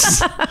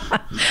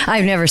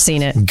 I've never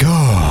seen it.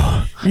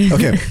 Go.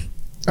 Okay.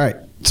 All right.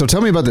 So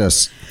tell me about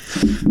this.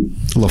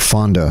 La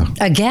Fonda.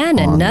 Again,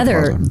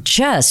 another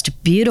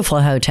just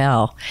beautiful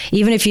hotel.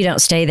 Even if you don't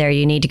stay there,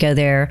 you need to go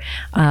there.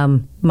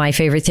 My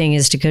favorite thing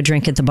is to go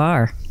drink at the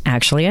bar.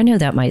 Actually, I know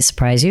that might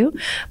surprise you,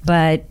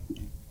 but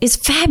it's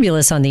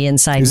fabulous on the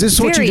inside. Is this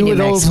what you do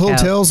at old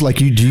hotels? Like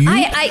you do?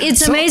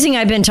 It's amazing.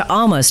 I've been to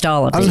almost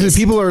all of these.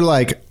 People are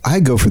like, I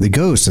go for the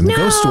ghosts and the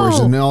ghost stores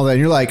and all that. And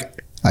you're like,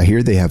 I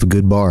hear they have a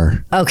good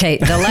bar. Okay,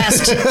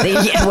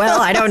 well,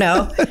 I don't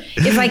know.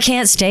 If I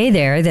can't stay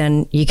there,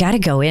 then you got to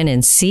go in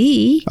and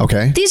see.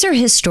 Okay. These are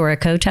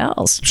historic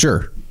hotels.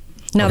 Sure.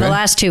 No, the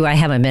last two I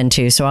haven't been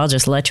to, so I'll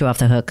just let you off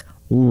the hook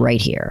right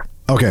here.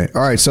 Okay.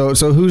 All right. So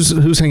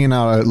who's hanging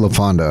out at La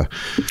Fonda?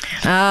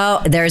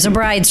 Oh, there's a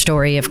bride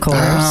story, of course.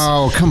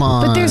 Oh, come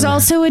on. But there's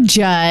also a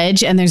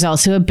judge and there's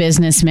also a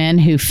businessman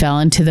who fell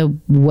into the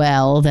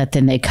well that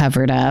then they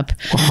covered up.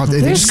 Oh, they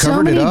just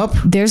covered it up?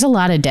 There's a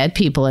lot of dead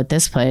people at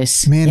this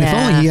place. Man, if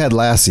only he had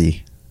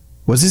Lassie.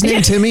 Was his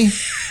name Timmy?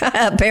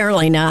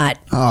 Apparently not.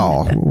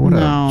 Oh, what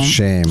a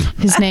shame.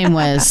 His name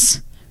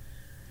was...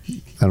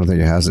 I don't think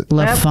it has it.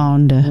 La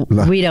Fonda.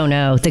 We don't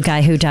know. The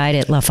guy who died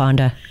at La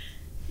Fonda.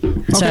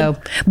 Okay. So,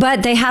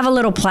 but they have a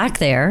little plaque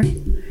there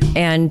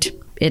and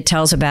it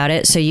tells about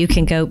it. So you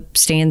can go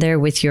stand there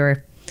with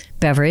your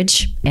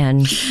beverage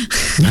and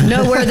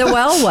know where the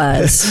well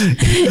was.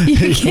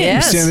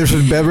 You stand there for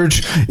the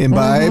beverage,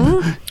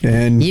 imbibe,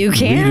 and you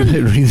can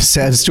read a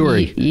sad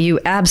story.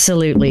 You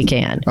absolutely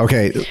can.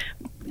 Okay.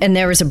 And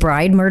there was a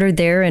bride murdered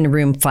there in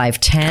room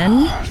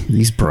 510.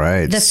 These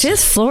brides. The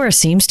 5th floor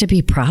seems to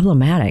be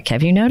problematic.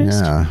 Have you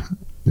noticed?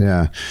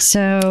 Yeah.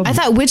 So I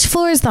thought, which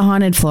floor is the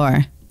haunted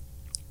floor?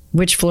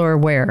 Which floor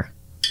where?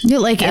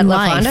 Like in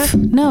life.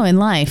 No, in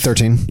life.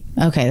 13.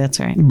 Okay, that's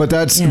right. But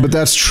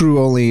that's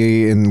true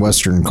only in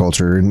Western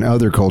culture. In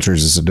other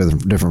cultures, it's a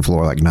different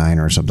floor, like 9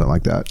 or something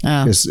like that.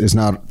 Oh. It's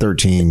not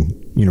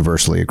 13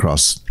 universally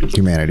across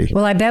humanity.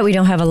 Well, I bet we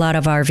don't have a lot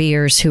of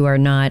RVers who are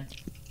not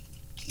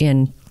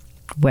in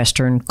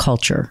Western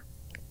culture.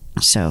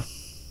 So.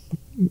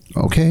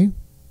 Okay.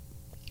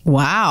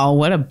 Wow,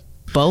 what a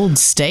bold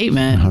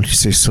statement. How do you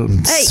say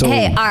something?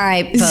 Hey, all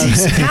right,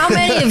 folks. How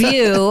many of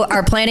you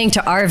are planning to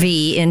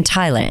RV in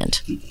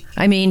Thailand?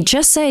 I mean,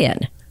 just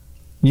saying.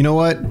 You know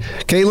what,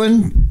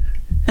 Caitlin?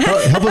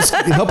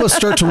 Help us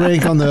start to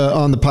rank on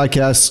the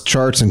podcast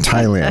charts in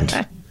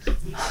Thailand.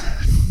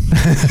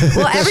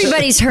 Well,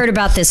 everybody's heard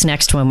about this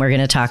next one we're going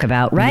to talk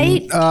about,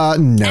 right?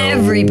 No.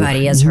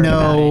 Everybody has heard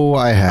about it. No,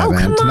 I haven't.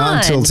 Oh, come Not on.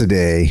 until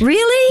today.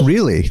 Really?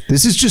 Really?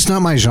 This is just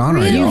not my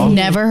genre, y'all. You've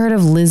never heard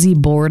of Lizzie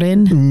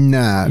Borden?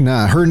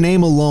 Nah. Her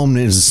name alone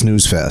is a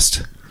snooze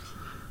fest.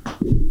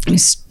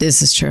 This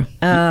is true.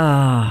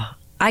 Oh,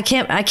 I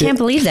can't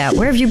believe that.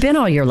 Where have you been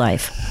all your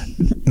life?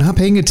 Not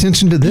paying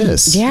attention to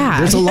this. Yeah.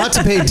 There's a lot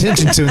to pay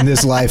attention to in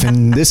this life,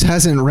 and this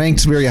hasn't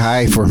ranked very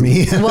high for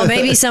me. Well,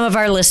 maybe some of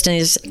our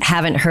listeners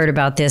haven't heard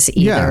about this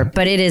either, Yeah.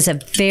 but it is a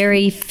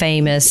very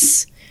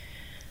famous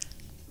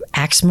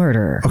axe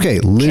murder. Okay,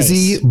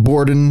 Lizzie case.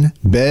 Borden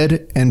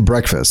Bed and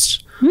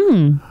Breakfast.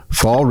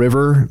 Fall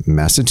River,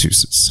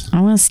 Massachusetts.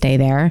 I want to stay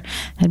there.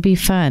 That'd be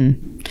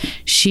fun.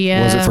 She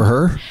Was it for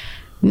her?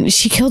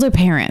 She killed her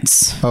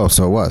parents. Oh,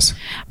 so it was.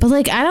 But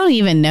like, I don't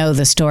even know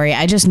the story.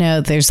 I just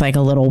know there's like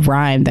a little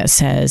rhyme that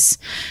says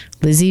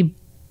Lizzie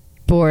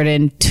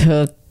Borden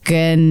took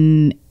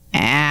an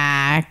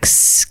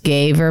axe,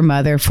 gave her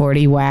mother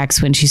 40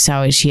 whacks. When she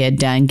saw what she had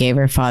done, gave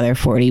her father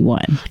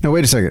 41. Now,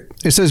 wait a second.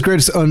 It says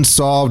greatest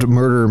unsolved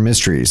murder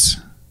mysteries.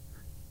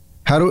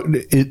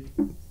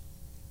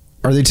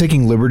 Are they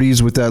taking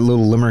liberties with that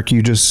little limerick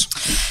you just...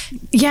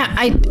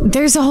 Yeah,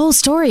 there's a whole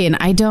story and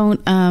I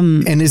don't...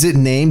 And is it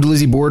named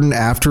Lizzie Borden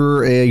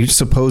after a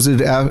supposed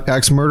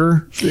axe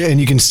murder? And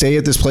you can stay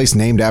at this place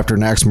named after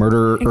an axe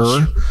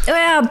murderer?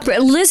 Well,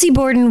 Lizzie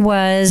Borden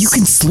was... You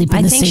can sleep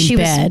in the same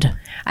bed.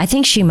 I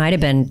think she might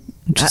have been...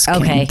 Just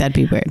kidding. Okay. That'd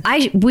be weird.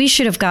 We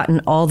should have gotten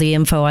all the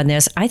info on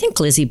this. I think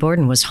Lizzie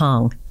Borden was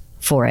hung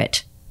for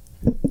it.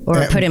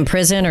 Or put in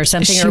prison or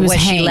something. She Or was was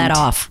she hanged. let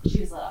off?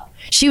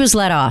 She was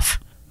let off.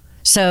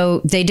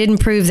 So they didn't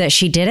prove that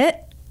she did it?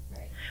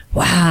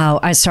 Wow.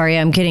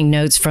 I'm getting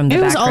notes from the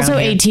It was background also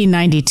here.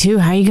 1892.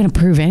 How are you going to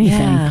prove anything?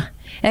 Yeah.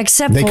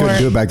 Except They for... couldn't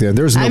do it back then.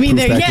 There was no proof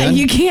back then.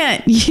 you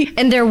can't.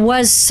 And there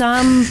was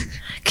some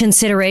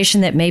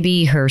consideration that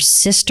maybe her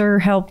sister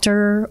helped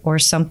her or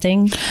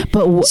something.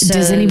 But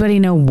does anybody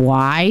know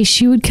why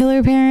she would kill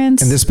her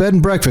parents? And this bed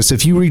and breakfast,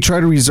 if you try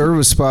to reserve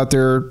a spot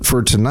there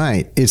for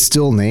tonight, it's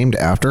still named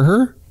after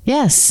her?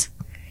 Yes.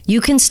 You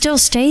can still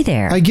stay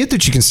there. I get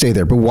that you can stay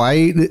there, but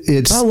why?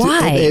 But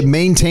why? It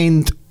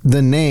maintained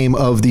the name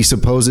of the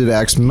supposed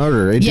axe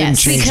murderer. It didn't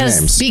change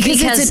names.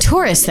 Because it's a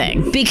tourist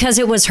thing. Because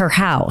it was her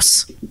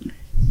house.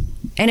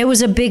 And it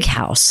was a big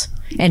house.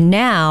 And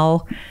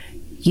now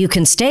you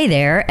can stay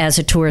there as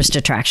a tourist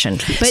attraction.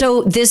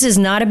 So this is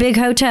not a big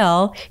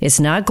hotel. It's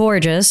not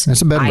gorgeous.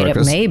 It's a bed and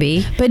breakfast.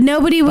 Maybe. But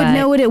nobody would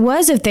know what it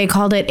was if they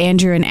called it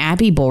Andrew and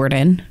Abby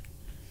Borden.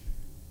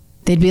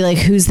 They'd be like,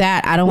 who's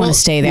that? I don't want to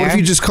stay there. What if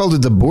you just called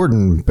it the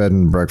Borden Bed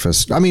and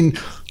Breakfast? I mean,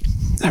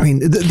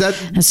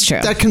 That's true.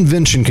 That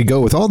convention could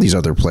go with all these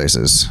other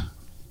places.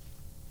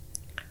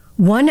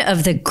 One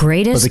of the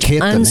greatest But they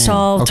can't the name.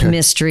 unsolved Okay.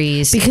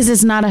 mysteries. because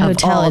it's not a of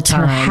hotel, all it's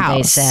her time, they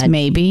house, said.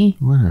 maybe.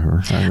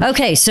 Whatever.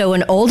 Okay, so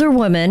an older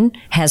woman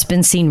has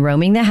been seen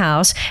roaming the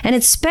house, and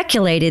it's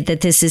speculated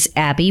that this is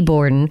Abby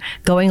Borden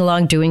going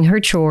along doing her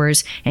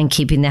chores and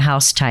keeping the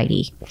house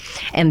tidy.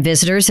 And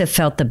visitors have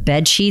felt the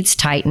bed sheets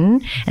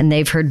tighten, and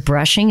they've heard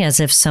brushing as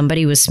if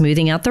somebody was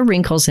smoothing out the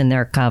wrinkles in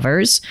their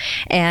covers.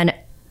 And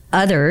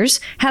others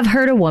have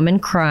heard a woman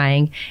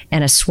crying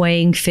and a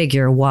swaying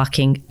figure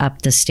walking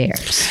up the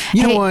stairs.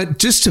 You know what?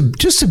 Just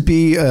to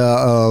be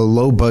a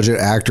low budget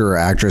actor or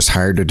actress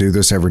hired to do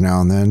this every now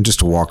and then, just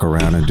to walk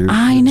around and do.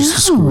 I know. just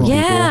to screw with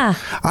Yeah.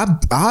 people.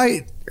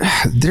 I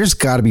there's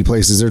got to be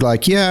places they're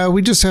like, yeah,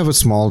 we just have a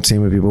small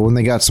team of people. When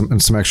they got some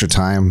extra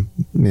time,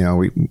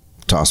 we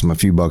toss them a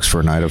few bucks for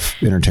a night of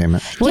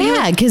entertainment. Well,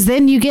 yeah, because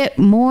then you get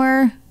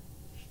more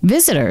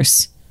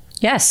visitors.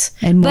 Yes.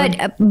 And more-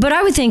 but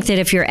I would think that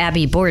if you're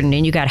Abby Borden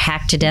and you got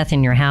hacked to death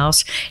in your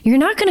house, you're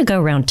not going to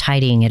go around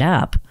tidying it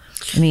up.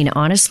 I mean,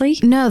 honestly.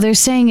 No, they're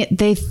saying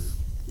Abby.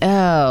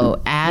 Yeah,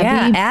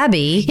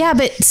 Abby. Yeah,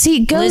 but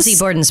see, Lizzie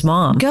Borden's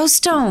mom. Ghosts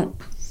don't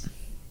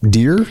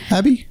Dear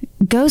Abby?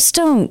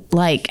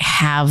 like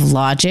have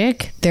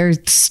logic. They're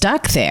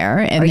stuck there,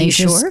 and Are they you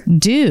just sure?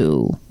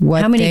 do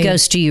what. How many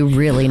ghosts do you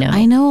really know?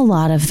 I know a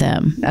lot of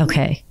them.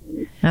 Okay.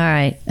 All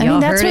right. I mean,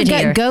 that's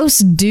what ghosts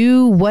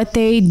do. What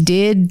they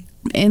did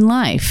in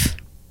life.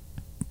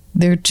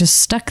 They're just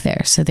stuck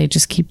there, so they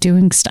just keep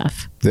doing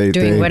stuff.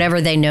 Doing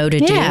whatever they know to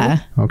do.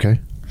 Okay.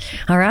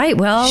 All right.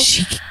 Well,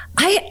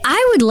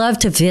 I would love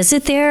to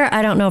visit there.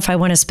 I don't know if I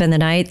want to spend the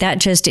night. That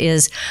just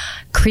is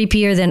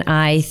creepier than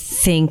I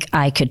think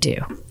I could do.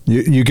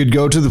 You could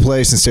go to the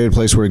place and stay at a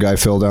place where a guy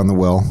fell down the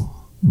well.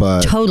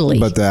 But Totally.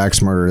 But the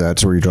axe murder,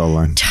 that's where you draw the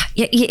line.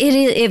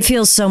 It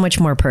feels so much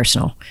more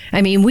personal.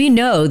 I mean, we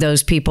know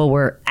those people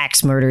were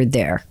axe murdered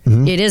there.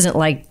 Mm-hmm. It isn't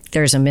like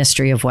there's a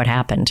mystery of what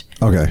happened.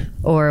 Okay.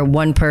 Or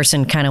one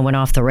person kind of went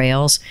off the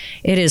rails.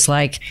 It is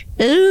like,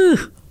 ooh,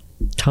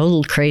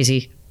 total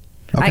crazy.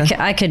 Okay.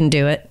 I couldn't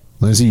do it.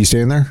 Lindsay, you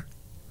staying there?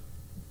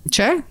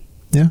 Sure.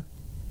 Yeah.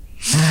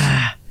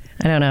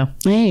 I don't know.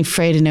 I ain't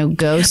afraid of no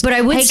ghosts. But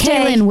I would hey,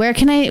 stay-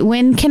 Caitlin,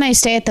 when can I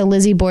stay at the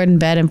Lizzie Borden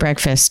Bed and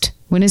Breakfast?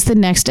 When is the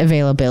next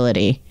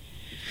availability?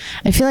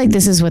 I feel like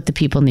this is what the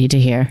people need to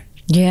hear.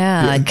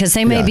 Yeah, because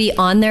they may Yeah. be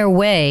on their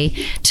way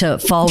to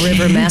Fall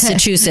River,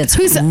 Massachusetts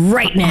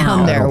right now. on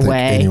I their don't think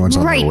way? anyone's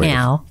on Right their way to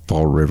now.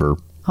 Fall River.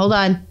 Hold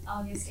on.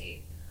 August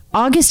 8th,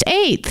 August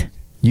 8th.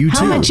 You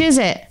How too. much is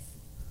it?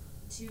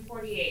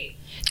 $248.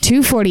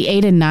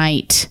 $248 a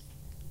night.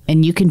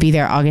 And you can be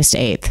there August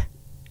 8th.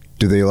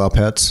 Do they allow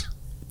pets?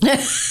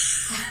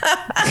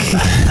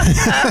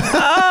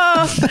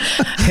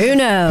 Who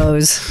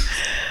knows?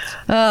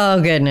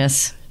 Oh,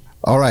 goodness.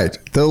 All right.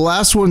 The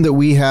last one that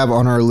we have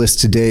on our list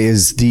today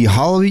is the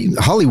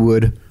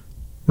Hollywood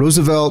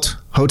Roosevelt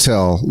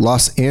Hotel,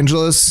 Los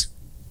Angeles,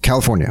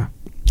 California.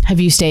 Have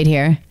you stayed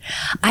here?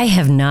 I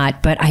have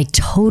not, but I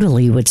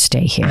totally would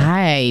stay here.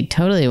 I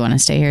totally want to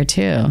stay here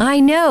too. I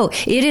know.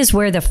 It is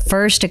where the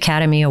first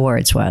Academy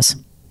Awards was.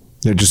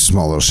 They're just a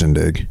small little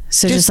shindig.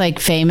 So just like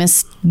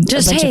famous,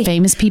 Just, a bunch hey, of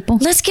famous people.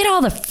 Let's get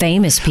all the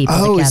famous people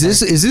Oh, together.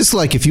 is this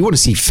like if you want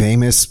to see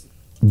famous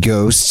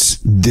ghosts,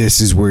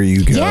 this is where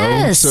you go?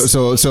 Yes.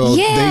 So they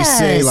Yes.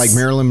 say like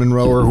Marilyn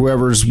Monroe or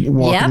whoever's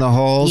walking the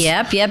halls.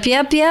 Yep.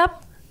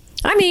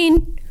 I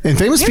mean, And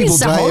famous There people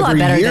is a die whole lot every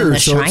better than year. The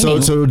So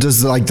Shining.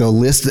 does like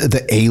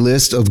the A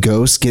list of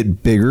ghosts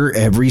get bigger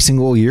every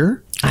single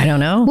year? I don't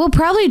know. Well,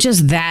 probably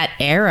just that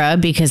era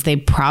because they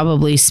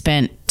probably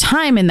spent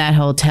time in that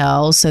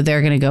hotel. So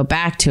they're going to go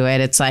back to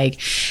it. It's like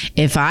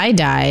if I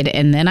died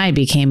and then I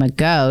became a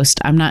ghost,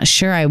 I'm not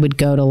sure I would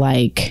go to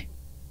like.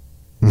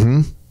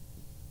 I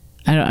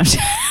don't.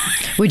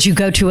 Would you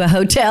go to a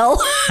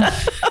hotel?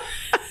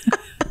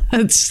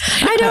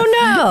 I don't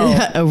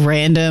know. A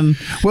random.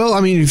 Well,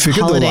 I mean, you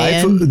figure the Holiday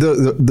life, Inn.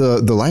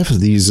 the life of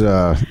these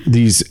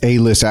A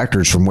list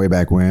actors from way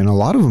back when. A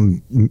lot of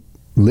them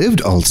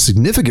lived a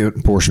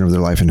significant portion of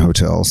their life in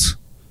hotels.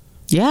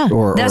 Yeah.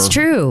 That's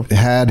true.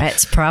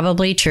 That's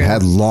probably true.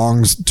 Had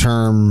long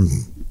term,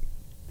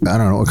 I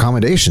don't know,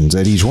 accommodations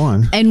at each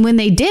one. And when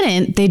they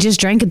didn't, they just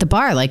drank at the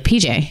bar like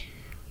PJ.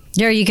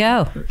 There you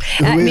go.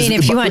 Who I is, mean,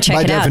 if you want to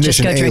by check it out, just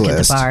go definition, drink at the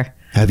A-list. bar.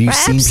 Have you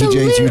seen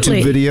PJ's YouTube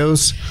Absolutely.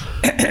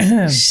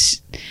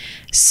 videos?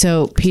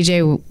 So,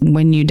 PJ,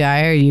 when you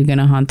die, are you going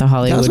to haunt the I was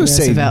Hollywood going to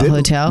say, Roosevelt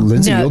Hotel?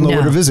 Lindsay, No, you'll know no.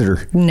 where to visit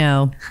her.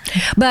 No,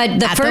 but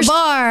the At the first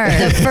bar.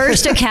 the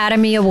first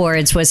Academy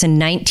Awards was in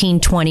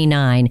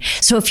 1929.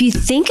 So if you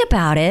think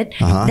about it,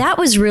 that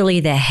was really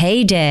the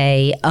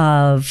heyday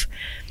of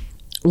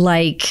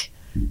like.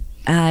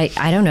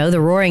 I don't know, the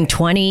roaring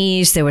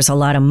 20s. There was a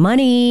lot of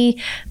money.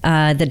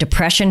 The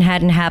Depression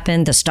hadn't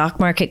happened. The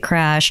stock market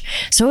crash.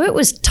 So it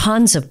was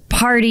tons of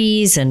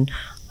parties and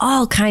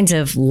all kinds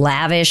of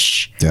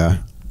lavish Yeah.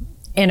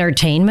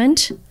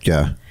 entertainment.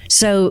 Yeah.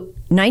 So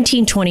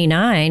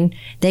 1929,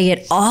 they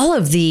get all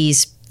of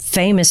these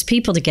famous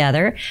people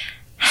together,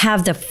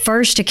 have the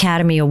first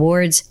Academy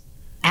Awards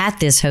at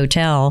this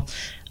hotel.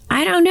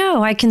 I don't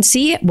know. I can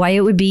see why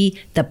it would be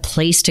the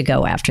place to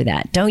go after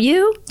that. Don't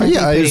you?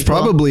 Yeah, it's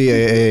probably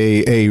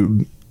a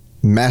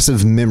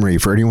massive memory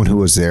for anyone who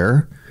was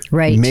there.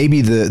 Right. Maybe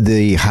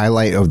the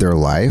highlight of their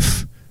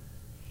life.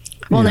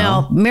 Well, You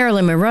now,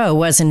 Marilyn Monroe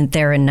wasn't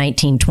there in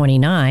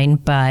 1929,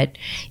 but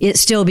it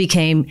still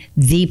became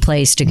the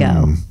place to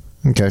go.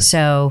 Okay.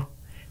 So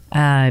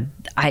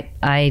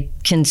I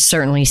can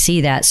certainly see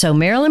that. So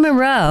Marilyn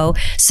Monroe,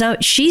 so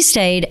she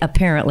stayed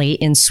apparently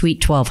in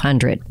Suite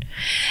 1200.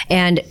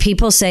 And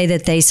people say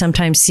that they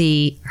sometimes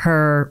see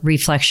her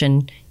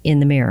reflection in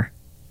the mirror.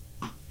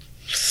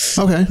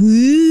 Okay.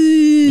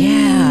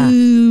 Yeah.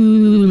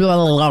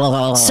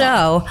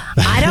 So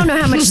I don't know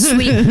how much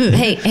Suite.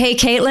 hey,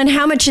 Caitlin,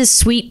 how much is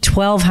Suite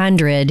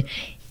 1200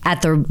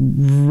 at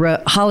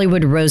the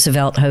Hollywood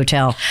Roosevelt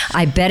Hotel?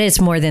 I bet it's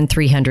more than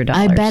 $300.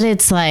 I bet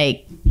it's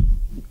like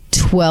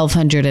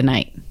 $1,200 a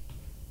night.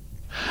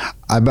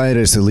 I bet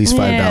it's at least $5.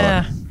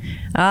 Yeah.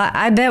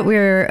 I bet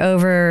we're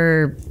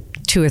over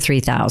 2,000 or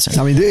 3,000.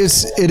 I mean, it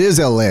is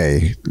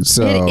LA.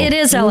 So It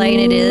is LA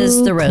and it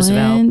is the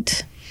Roosevelt.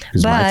 Clint.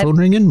 is my but- phone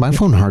ringing? My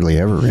phone hardly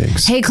ever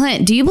rings. Hey,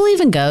 Clint, do you believe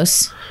in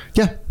ghosts?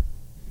 Yeah.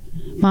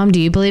 Mom, do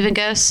you believe in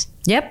ghosts?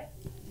 Yep.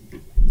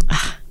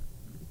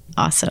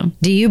 Awesome.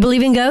 Do you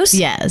believe in ghosts?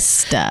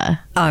 Yes, duh.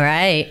 All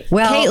right.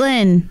 Well,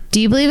 Caitlin, do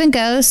you believe in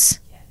ghosts?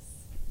 Yes.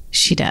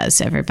 She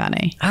does,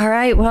 everybody. all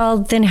right. Well,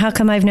 then how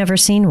come I've never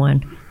seen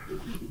one?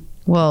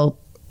 Well,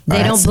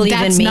 They don't believe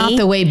that's in me. not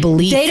the way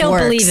belief They don't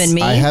works. believe in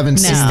me. I haven't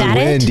No. seen Is the that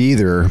wind it?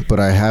 either, but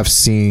I have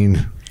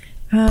seen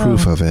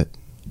proof of it.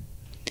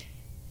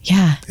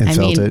 Yeah. And I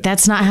felt mean, it.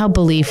 that's not how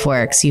belief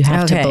works. You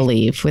have to Okay.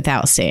 believe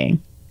without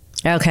seeing.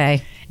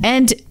 Okay.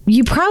 And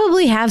you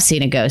probably have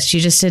seen a ghost. You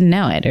just didn't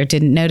know it or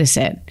didn't notice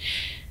it.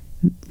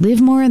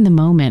 Live more in the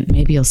moment.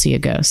 Maybe you'll see a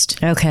ghost.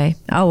 Okay.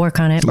 I'll work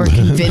on it. Or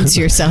convince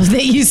yourself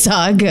that you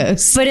saw a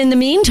ghost. But in the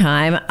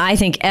meantime, I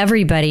think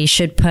everybody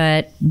should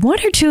put one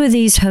or two of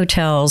these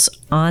hotels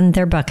on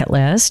their bucket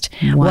list.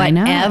 Why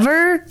not? That's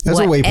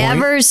a waypoint.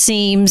 whatever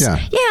seems, Yeah.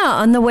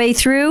 on the way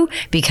through.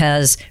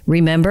 Because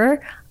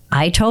remember,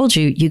 I told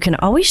you, you can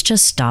always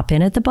just stop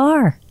in at the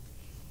bar.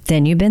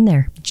 Then you've been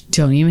there.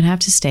 Don't even have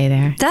to stay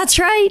there. That's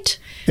right.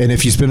 And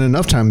if you spend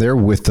enough time there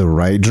with the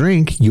right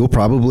drink, you'll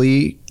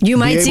probably You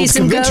might be able see to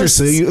some convince ghosts.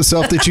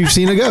 yourself that you've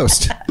seen a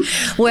ghost.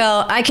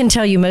 Well, I can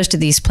tell you most of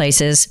these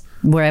places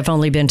where I've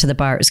only been to the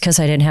bar is because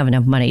I didn't have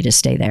enough money to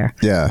stay there.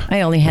 Yeah.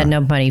 I only had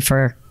enough money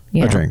for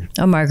drink.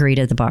 a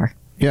margarita at the bar.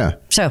 Yeah.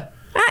 So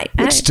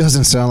Which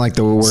doesn't sound like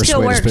the worst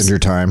Still way works. to spend your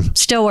time.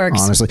 Still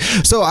works. Honestly.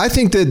 So I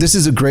think that this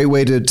is a great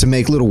way to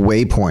make little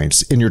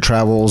waypoints in your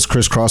travels,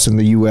 crisscrossing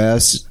the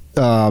U.S.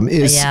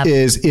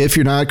 is if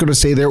you're not going to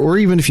stay there, or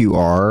even if you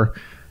are,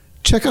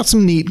 check out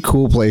some neat,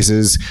 cool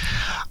places.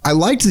 I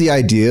liked the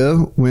idea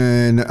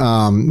when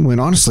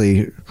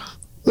honestly,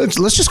 let's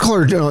just call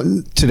her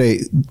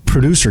today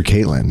producer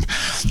Caitlin.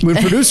 When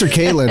producer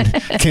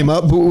Caitlin came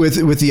up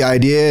with the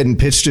idea and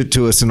pitched it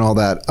to us and all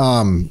that,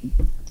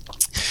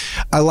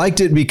 I liked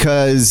it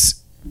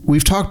because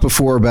we've talked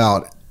before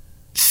about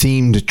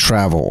themed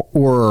travel,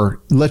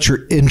 or let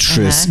your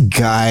interests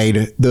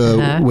guide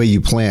the way you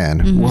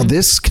plan. Well,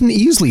 this can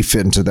easily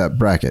fit into that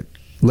bracket.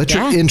 Let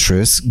your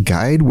interests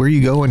guide where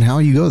you go and how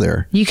you go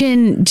there. You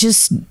can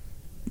just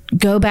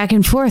go back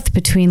and forth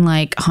between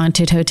like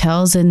haunted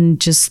hotels and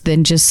just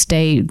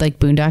stay like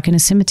boondock in a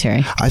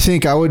cemetery. I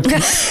think I would,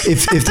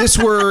 if this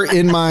were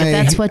in my... If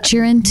that's what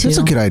you're into. That's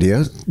a good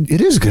idea. It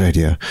is a good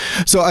idea.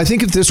 So I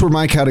think if this were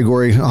my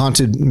category,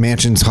 haunted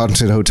mansions,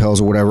 haunted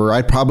hotels or whatever,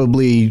 I'd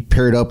probably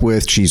pair it up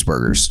with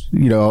cheeseburgers.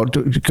 You know,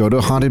 go to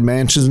a haunted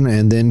mansion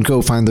and then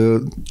go find the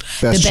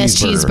best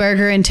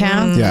cheeseburger in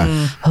town.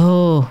 Yeah.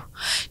 Oh,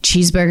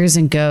 cheeseburgers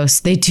and ghosts.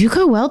 They do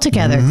go well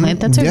together, Clint.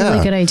 That's a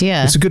really good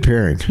idea. It's a good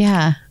pairing.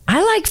 Yeah.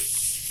 I like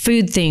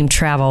food themed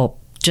travel,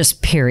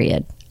 just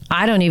period.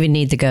 I don't even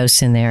need the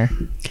ghosts in there.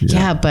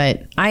 Yeah,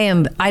 but I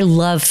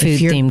love food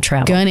themed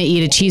travel. Gonna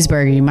eat a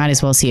cheeseburger, you might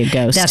as well see a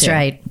ghost. That's too.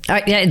 right.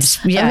 Okay,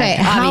 obviously.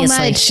 how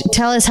much?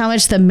 Tell us how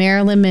much the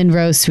Marilyn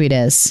Monroe suite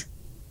is.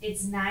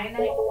 It's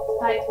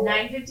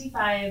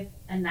 $9.55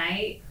 a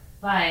night,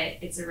 but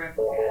it's a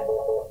replica.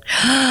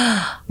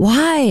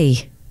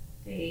 Why?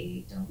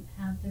 They don't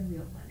have the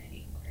real one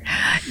anymore.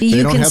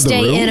 You don't can have the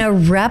stay room? in a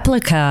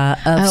replica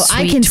of Oh,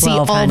 I Suite can see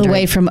all the 1200.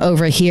 way from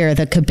over here.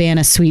 The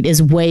Cabana suite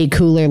is way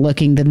cooler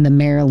looking than the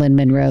Marilyn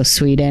Monroe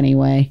suite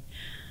anyway.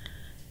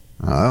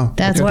 Oh,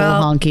 That's a Well,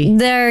 little honky.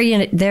 there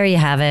you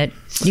have it.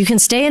 You can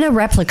stay in a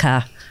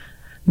replica.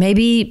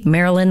 Maybe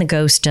Marilyn the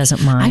ghost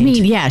doesn't mind. I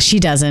mean, yeah, she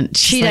doesn't.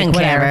 She's she like, doesn't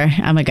care. whatever.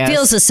 I'm a ghost.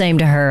 Feels the same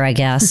to her, I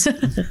guess.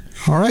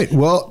 all right.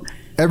 Well,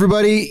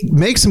 everybody,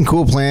 make some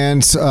cool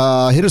plans.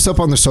 Hit us up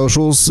on the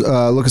socials.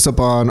 Look us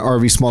up on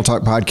RV Small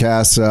Talk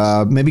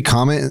Podcast. Maybe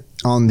comment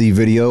on the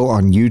video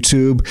on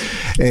YouTube,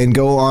 and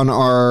go on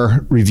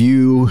our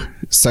review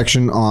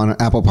section on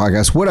Apple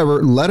Podcasts.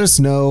 Whatever. Let us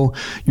know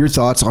your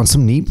thoughts on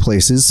some neat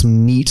places,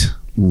 some neat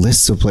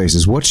lists of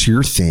places. What's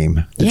your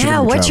theme?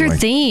 What's your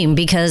theme?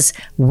 Because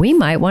we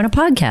might want a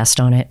podcast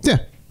on it. Yeah.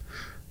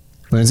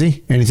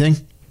 Lindsay, anything?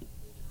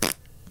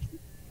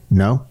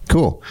 No?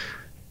 Cool.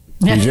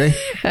 DJ?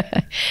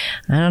 I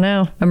don't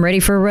know. I'm ready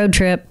for a road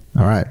trip.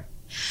 All right.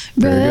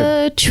 Very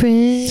Road trip.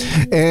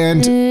 good.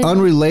 And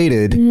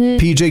unrelated,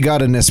 PJ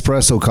got an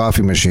espresso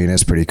coffee machine.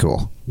 It's pretty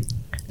cool.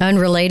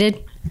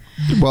 Unrelated?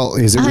 Well,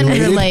 is it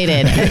related?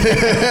 Unrelated.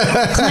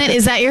 Clint,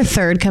 is that your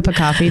third cup of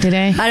coffee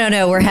today? I don't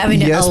know. We're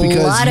having Yes, a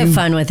because lot of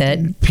fun with it.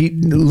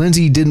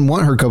 Lindsay didn't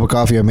want her cup of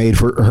coffee I made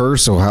for her,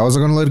 so how was I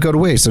going to let it go to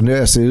waste? So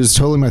yes, it was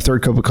totally my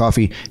third cup of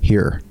coffee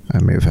here.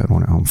 I may have had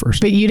one at home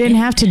first. But you didn't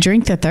have to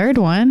drink the third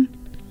one.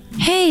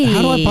 Hey.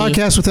 How do I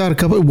podcast without a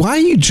cup of... Why are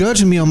you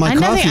judging me on my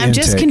coffee I'm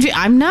just intake? confused.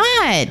 I'm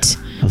not.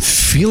 I'm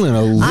feeling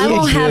a little I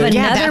won't have bit-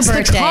 another that's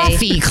birthday. the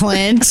coffee,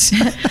 Clint.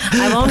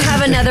 I won't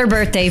have another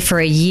birthday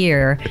for a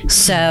year.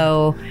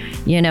 So,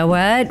 you know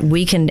what?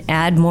 We can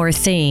add more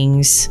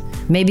things.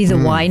 Maybe the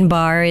wine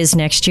bar is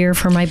next year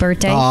for my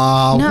birthday.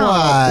 Aw, No,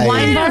 why?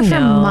 wine bar for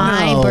No.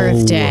 my No.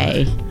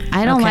 birthday.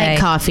 I don't Okay. like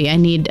coffee. I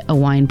need a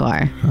wine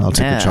bar. I'll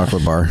take a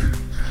chocolate bar.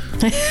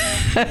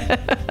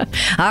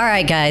 All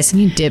right, guys.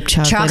 You dip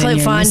chocolate in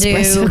your fondue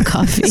Nespresso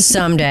coffee.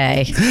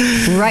 someday.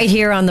 Right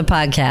here on the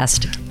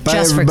podcast. Bye,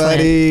 Just for Clint.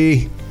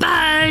 everybody.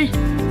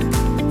 Bye.